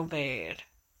hurting so bad.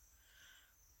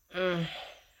 I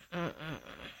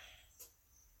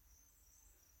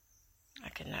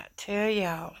cannot tell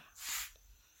y'all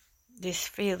this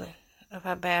feeling of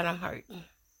how bad I'm hurting.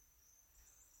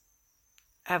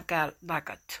 I've got like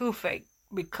a toothache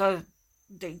because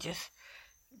they just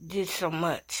did so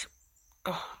much.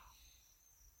 Ugh.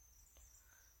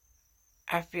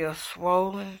 I feel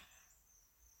swollen.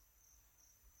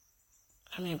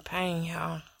 I'm in pain,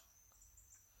 y'all.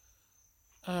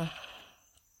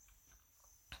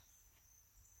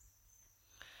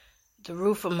 The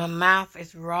roof of my mouth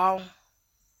is raw.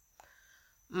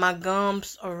 My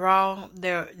gums are raw.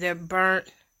 They're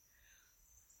burnt.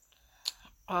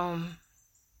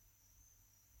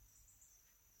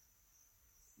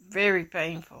 Very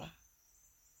painful.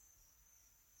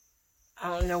 I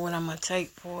don't know what I'm gonna take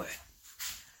for it.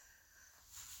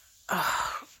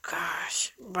 Oh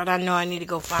gosh. But I know I need to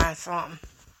go find something.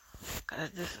 Cause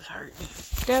this is hurting.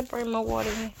 Did I bring my water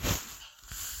in?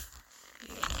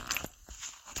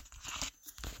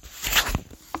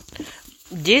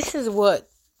 This is what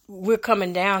we're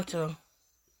coming down to.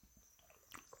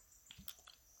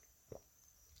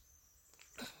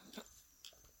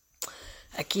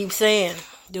 I keep saying,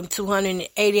 them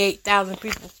 288,000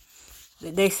 people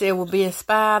that they said were being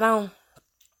spied on,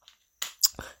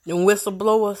 them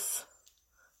whistleblowers,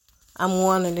 I'm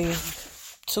one of them.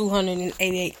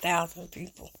 288,000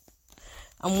 people.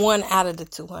 I'm one out of the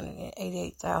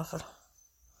 288,000.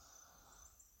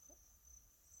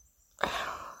 I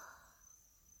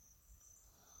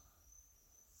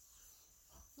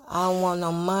don't want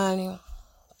no money,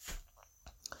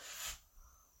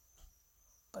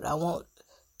 but I won't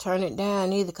turn it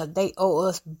down either because they owe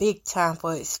us big time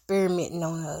for experimenting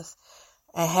on us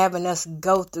and having us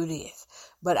go through this.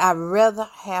 But I'd rather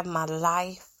have my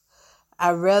life.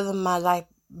 I'd rather my life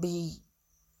be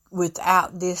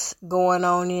without this going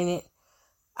on in it.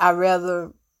 I'd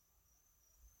rather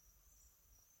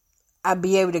I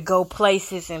be able to go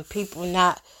places and people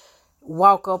not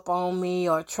walk up on me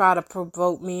or try to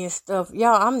provoke me and stuff.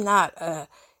 Y'all, I'm not a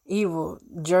evil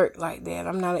jerk like that.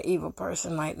 I'm not an evil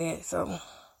person like that. So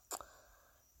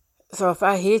if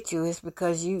I hit you, it's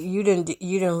because you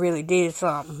didn't really did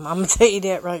something. I'm gonna tell you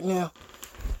that right now.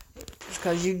 It's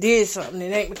because you did something.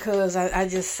 It ain't because I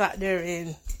just sat there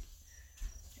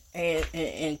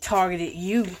and targeted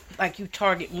you like you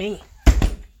target me.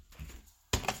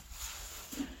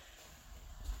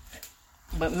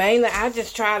 But mainly, I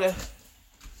just try to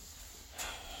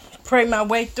pray my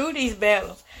way through these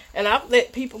battles. And I've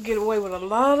let people get away with a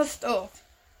lot of stuff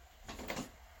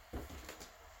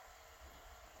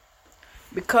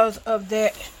because of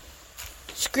that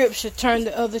scripture, turn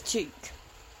the other cheek.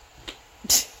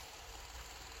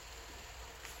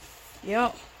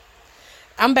 Yep.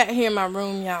 I'm back here in my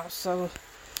room, y'all, so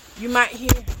you might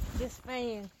hear this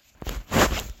fan.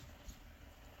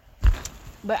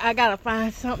 But I gotta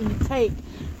find something to take.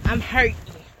 I'm hurting.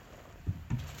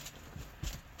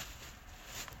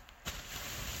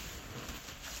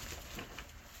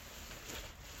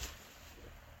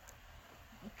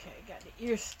 Okay, got the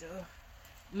ear stuff.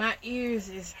 My ears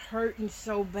is hurting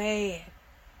so bad.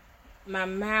 My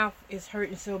mouth is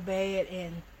hurting so bad,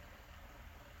 and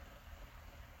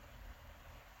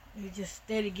it's just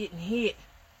steady getting hit.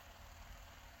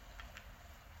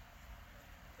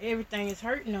 Everything is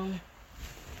hurting on me.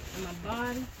 In my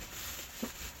body.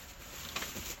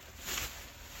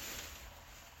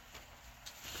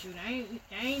 Shoot, I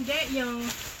ain't that young.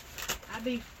 I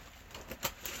be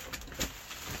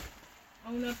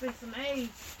on up in some age.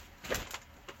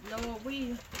 Lord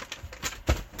will.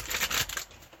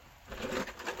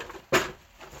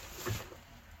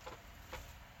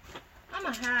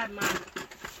 I'ma hide my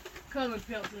colored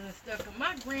pencils and stuff. Cause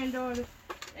my granddaughters,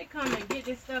 they come and get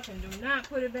this stuff and do not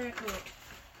put it back up.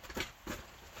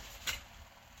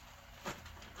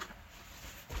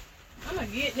 I'm gonna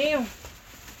get them.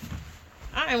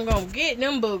 I am gonna get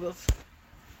them boogers.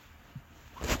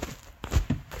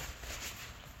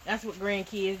 That's what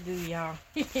grandkids do, y'all.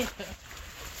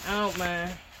 I don't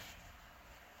mind.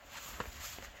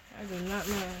 I do not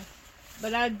mind.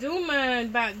 But I do mind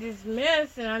about this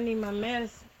medicine. I need my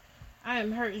medicine. I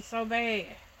am hurting so bad.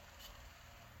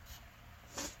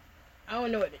 I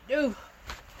don't know what to do.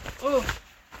 Oh,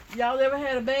 y'all ever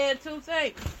had a bad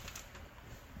toothache?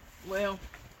 Well,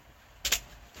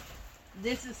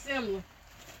 this is similar.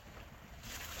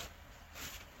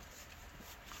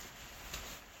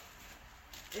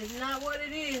 It's not what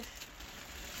it is,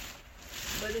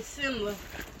 but it's similar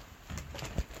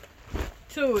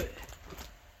to it.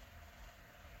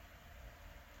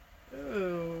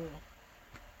 Oh.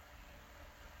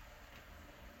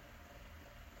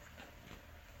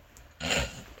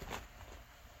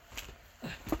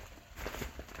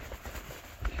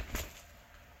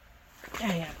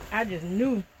 Damn, I just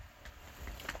knew.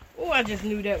 Oh, I just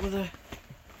knew that was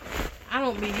I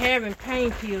don't be having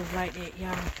pain pills like that,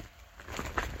 y'all.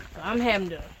 So I'm having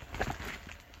to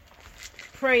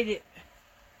pray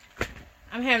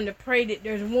that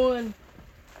there's one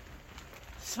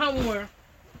somewhere.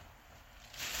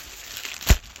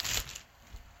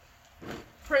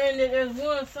 Praying that there's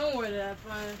one somewhere that I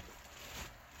find.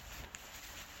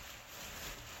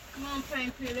 Come on,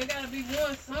 pain pill. There gotta be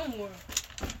one somewhere.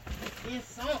 In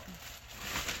something.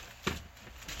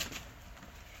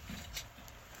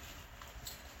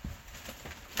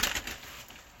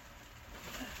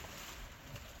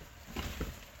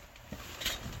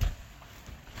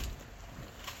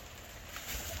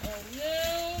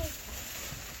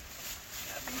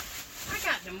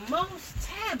 Most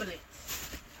tablets.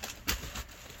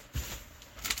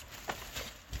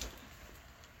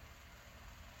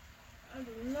 I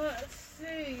do not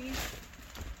see.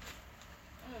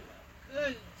 Oh my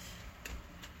goodness.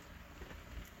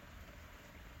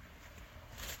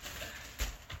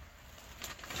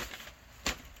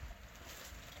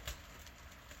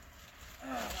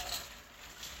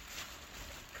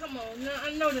 Come on, now I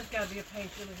know there's gotta be a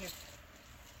painkiller here.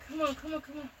 Come on, come on,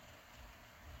 come on.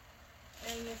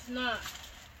 And it's not.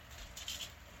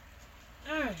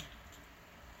 Alright.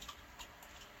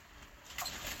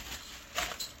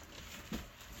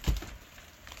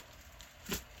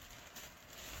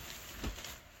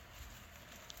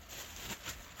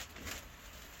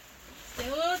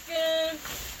 Still looking.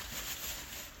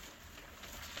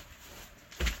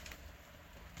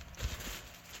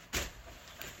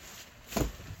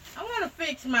 I want to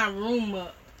fix my room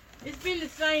up. It's been the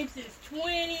same since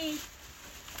 2021.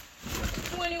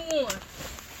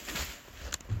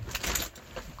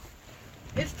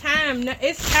 It's time now.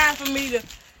 It's time for me to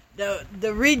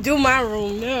redo my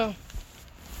room now.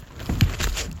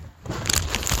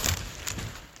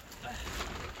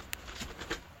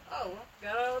 Oh, I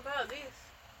forgot all about this.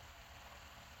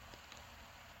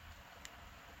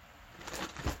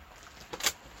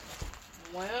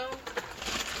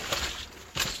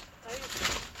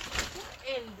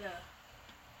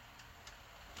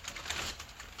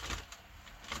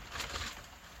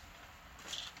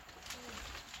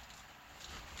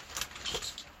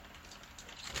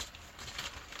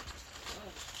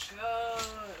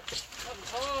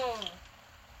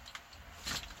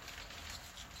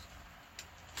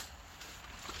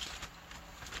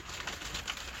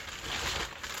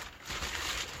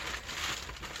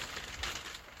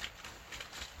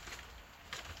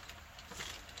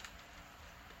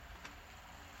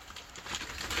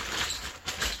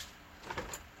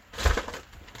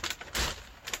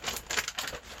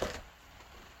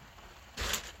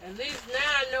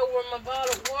 where my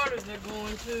bottled waters are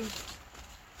going to.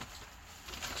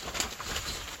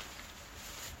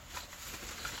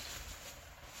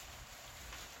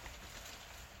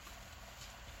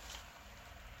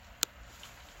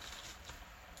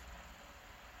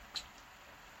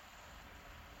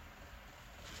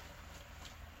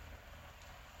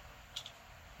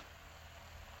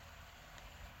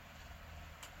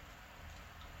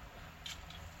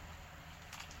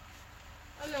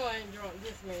 I know I ain't drunk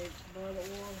this many bottled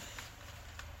water.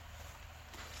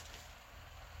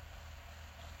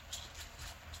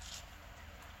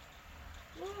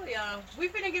 Oh, y'all. We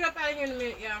finna get up out of here in a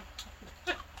minute,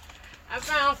 y'all. I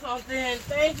found something.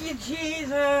 Thank you,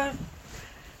 Jesus.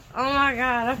 Oh, my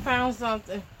God. I found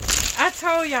something. I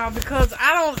told y'all because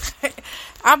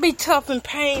I be tough and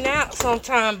pain out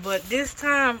sometimes, but this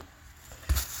time,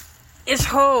 it's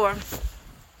hard.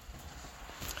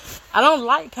 I don't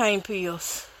like pain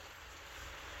pills.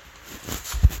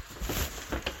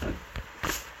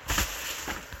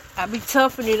 I be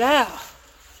toughing it out.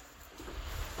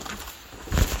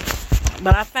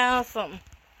 But I found something.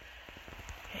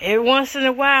 Every once in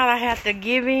a while I have to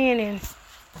give in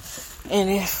and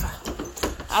if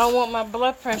I don't want my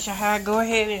blood pressure high, go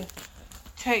ahead and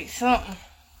take something.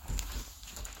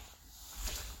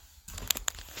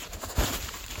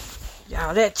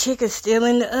 Y'all, that chicken's still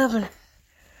in the oven.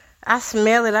 I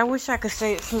smell it. I wish I could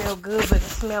say it smelled good, but it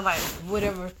smells like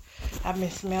whatever I've been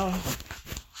smelling.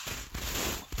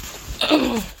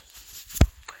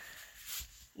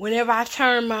 Whenever I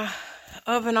turn my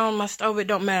oven on my stove, it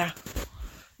don't matter.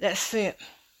 That scent.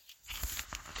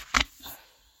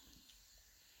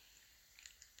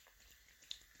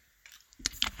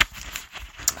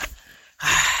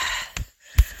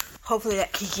 Hopefully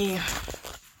that kick in.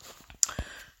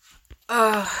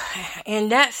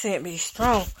 And that scent be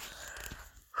strong.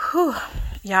 Whew.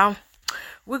 Y'all,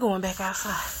 we're going back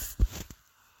outside.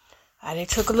 I done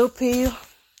took a little pill.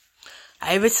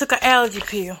 I even took an allergy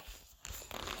pill.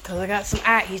 Because I got some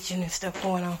eye itching and stuff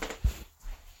going on.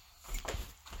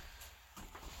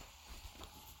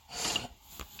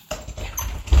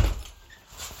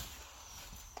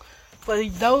 For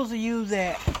those of you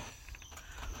that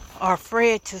are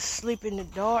afraid to sleep in the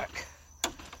dark,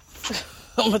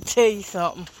 I'm going to tell you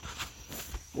something.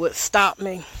 What stopped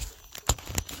me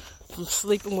from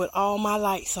sleeping with all my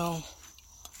lights on.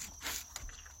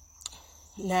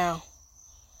 Now,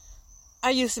 I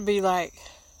used to be like,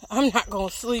 I'm not going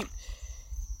to sleep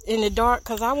in the dark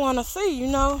because I want to see, you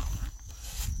know.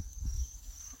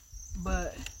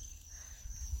 But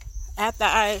after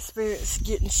I experienced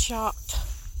getting shocked,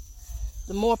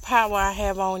 the more power I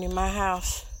have on in my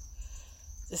house,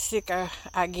 the sicker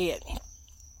I get.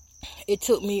 It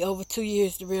took me over 2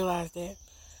 years to realize that.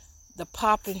 The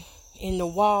popping in the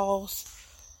walls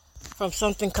from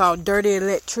something called dirty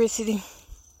electricity.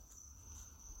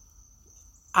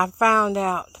 I found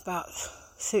out about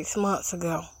 6 months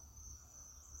ago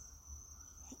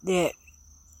that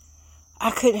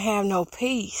I couldn't have no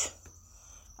peace.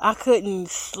 I couldn't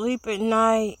sleep at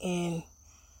night, and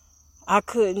I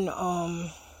couldn't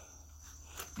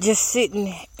just sit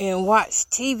and watch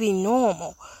TV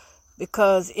normal,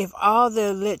 because if all the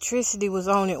electricity was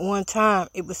on at one time,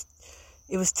 it was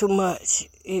too much.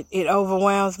 It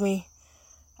overwhelms me.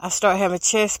 I start having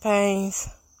chest pains,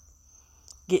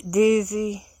 get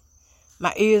dizzy,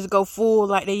 my ears go full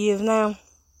like they is now.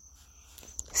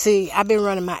 See, I've been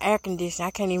running my air conditioner.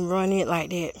 I can't even run it like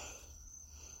that.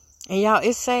 And y'all,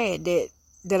 it's sad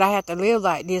that I have to live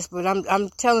like this, but I'm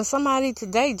telling somebody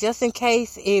today, just in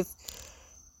case if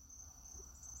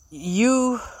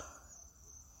you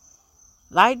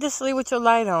like to sleep with your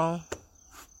light on,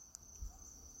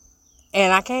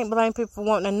 and I can't blame people for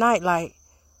wanting a night light,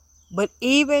 but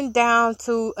even down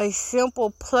to a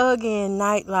simple plug-in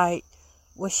night light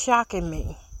was shocking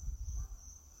me.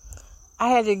 I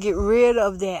had to get rid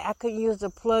of that. I couldn't use the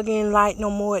plug-in light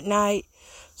no more at night.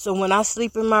 So when I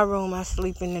sleep in my room, I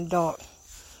sleep in the dark.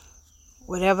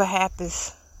 Whatever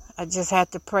happens, I just have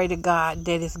to pray to God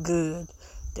that it's good,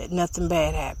 that nothing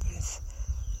bad happens.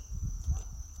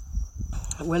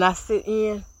 When I sit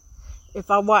in, if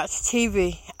I watch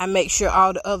TV, I make sure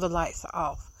all the other lights are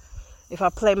off. If I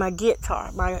play my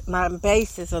guitar, my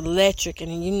bass is electric,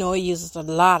 and you know it uses a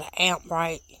lot of amp,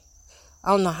 right? I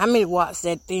don't know how many watts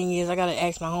that thing is. I gotta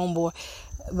ask my homeboy.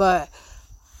 But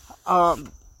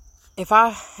if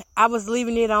I was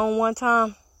leaving it on one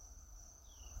time,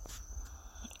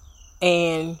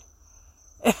 and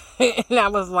and I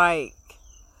was like,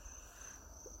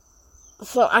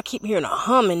 so I keep hearing a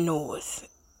humming noise,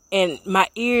 and my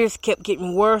ears kept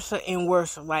getting worse and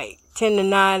worse, like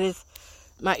tendonitis,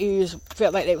 My ears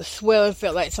felt like they were swelling,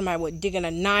 felt like somebody was digging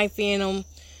a knife in them.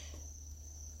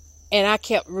 And I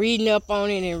kept reading up on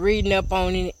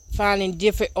it, finding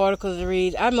different articles to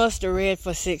read. I must have read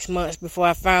for 6 months before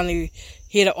I finally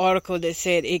hit an article that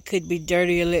said it could be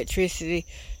dirty electricity.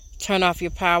 Turn off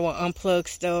your power, unplug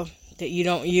stuff that you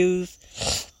don't use.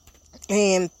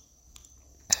 And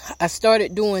I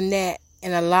started doing that,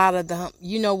 and a lot of them,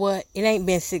 you know what? It ain't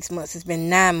been 6 months. It's been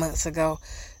 9 months ago,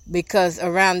 because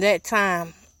around that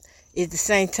time is the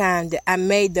same time that I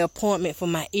made the appointment for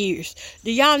my ears.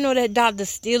 Do y'all know that doctor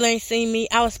still ain't seen me?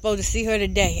 I was supposed to see her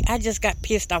today. I just got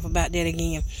pissed off about that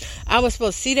again. I was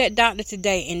supposed to see that doctor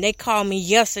today, and they called me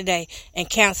yesterday and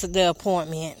canceled the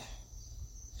appointment.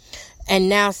 And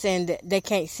now saying that they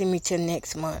can't see me till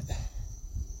next month.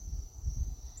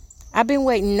 I've been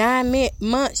waiting 9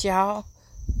 months, y'all,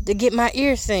 to get my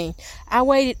ears seen. I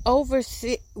waited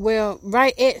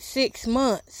right at 6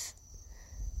 months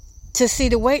to see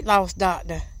the weight loss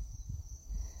doctor.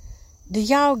 Do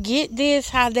y'all get this?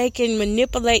 How they can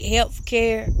manipulate health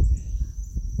care?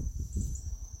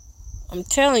 I'm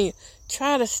telling you,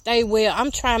 try to stay well.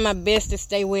 I'm trying my best to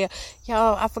stay well.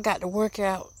 Y'all, I forgot to work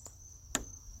out.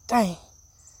 Dang.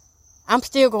 I'm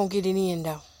still going to get it in,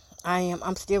 though. I am.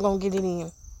 I'm still going to get it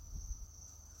in.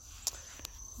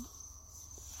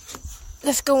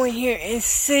 Let's go in here and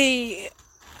see.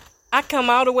 I come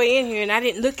all the way in here and I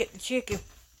didn't look at the chicken.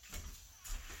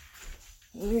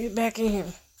 Let me get back in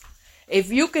here.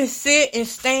 If you can sit and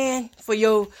stand for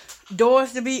your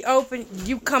doors to be open,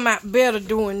 you come out better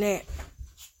doing that.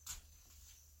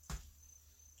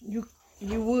 You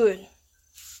would.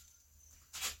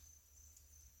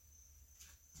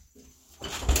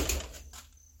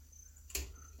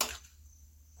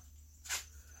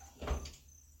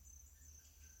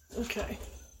 Okay.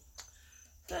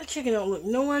 That chicken don't look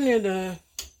nowhere near done.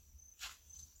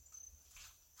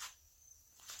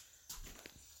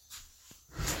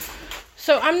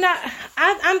 So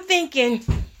I'm thinking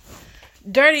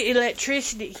dirty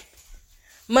electricity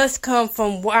must come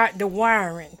from the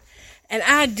wiring. And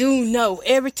I do know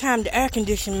every time the air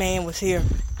conditioning man was here,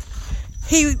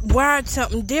 he wired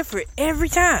something different every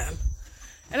time.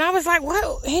 And I was like,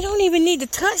 well, he don't even need to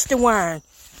touch the wiring.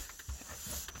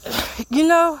 You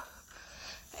know?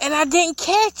 And I didn't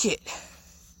catch it.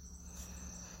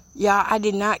 Y'all, I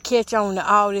did not catch on to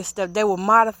all this stuff. They were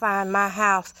modifying my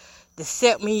house to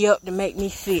set me up to make me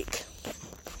sick.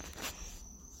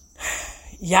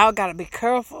 Y'all gotta be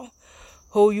careful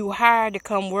who you hire to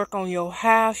come work on your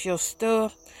house, your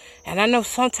stuff. And I know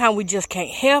sometimes we just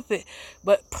can't help it,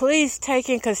 but please take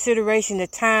in consideration the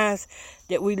times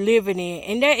that we living in.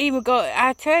 And that even go,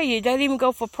 I tell you, that even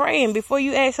go for praying. Before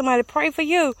you ask somebody to pray for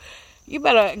you, you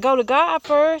better go to God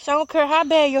first. I don't care how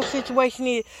bad your situation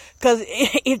is. Because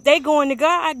if they going to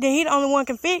God, then he the only one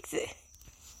can fix it.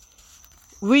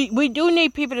 We do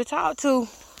need people to talk to,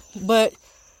 but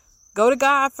go to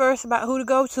God first about who to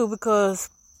go to, because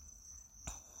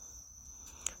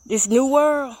this new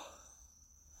world,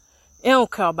 it don't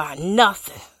care about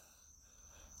nothing.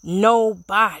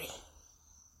 Nobody.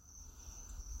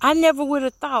 I never would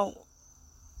have thought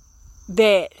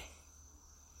that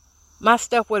my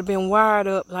stuff would have been wired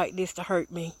up like this to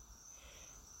hurt me.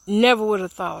 Never would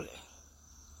have thought it.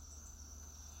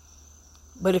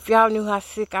 But if y'all knew how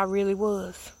sick I really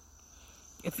was,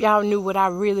 if y'all knew what I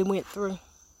really went through,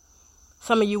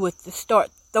 some of you would start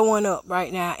throwing up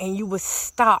right now, and you would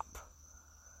stop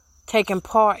taking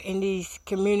part in these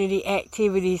community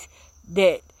activities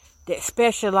that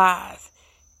specialize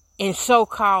in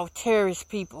so-called terrorist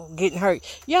people getting hurt.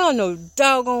 Y'all know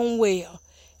doggone well,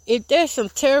 if there's some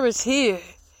terrorists here,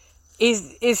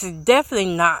 it's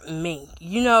definitely not me.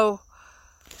 You know,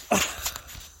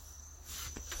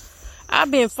 I've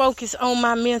been focused on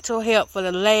my mental health for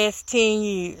the last 10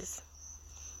 years.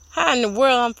 How in the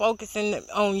world I'm focusing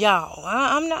on y'all?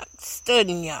 I'm not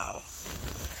studying y'all.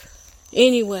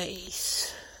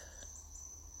 Anyways,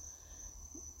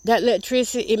 that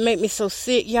electricity, it make me so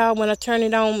sick, y'all. When I turn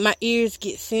it on, my ears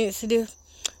get sensitive.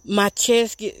 My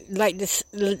chest get like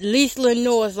the least little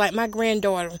noise, like my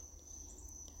granddaughter.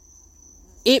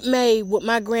 It made what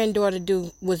my granddaughter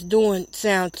was doing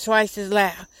sound twice as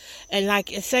loud. And like,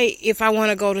 say, if I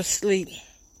want to go to sleep,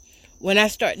 when I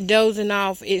start dozing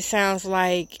off, it sounds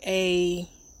like I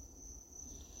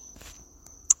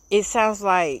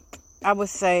would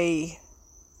say,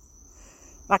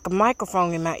 like a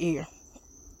microphone in my ear.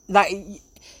 Like,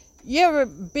 you ever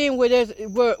been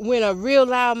when a real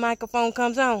loud microphone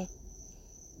comes on?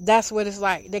 That's what it's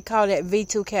like. They call that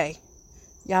V2K.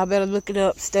 Y'all better look it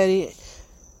up, study it.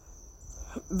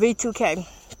 V2K.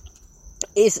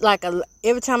 it's like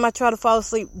every time I try to fall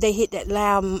asleep, they hit that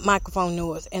loud microphone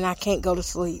noise, and I can't go to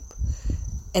sleep,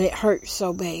 and it hurts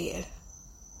so bad.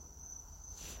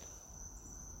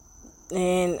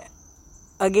 And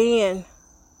again,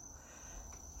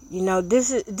 you know,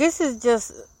 this is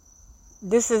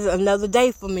another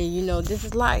day for me. You know, this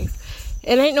is life.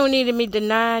 It ain't no need of me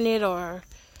denying it, or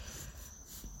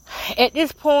at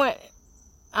this point,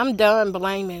 I'm done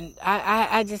blaming.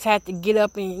 I just have to get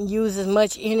up and use as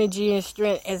much energy and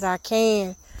strength as I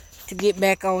can to get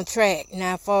back on track.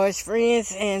 Now, as far as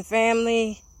friends and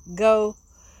family go,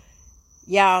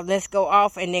 y'all, let's go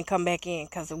off and then come back in,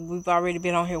 because we've already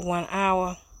been on here 1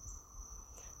 hour.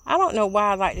 I don't know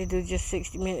why I like to do just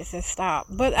 60 minutes and stop,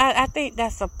 but I think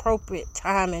that's appropriate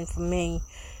timing for me,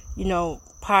 you know,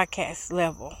 podcast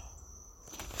level.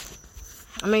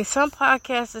 I mean, some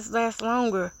podcasts last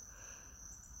longer,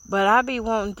 but I be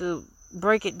wanting to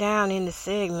break it down into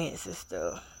segments and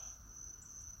stuff.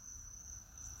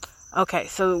 Okay,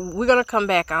 so we're going to come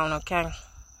back on, okay?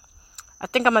 I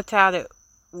think I'm going to tell it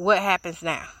what happens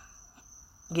now.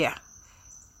 Yeah.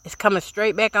 It's coming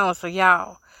straight back on. So,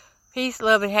 y'all, peace,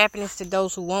 love, and happiness to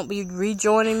those who won't be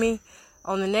rejoining me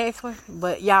on the next one.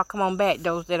 But y'all come on back,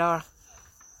 those that are.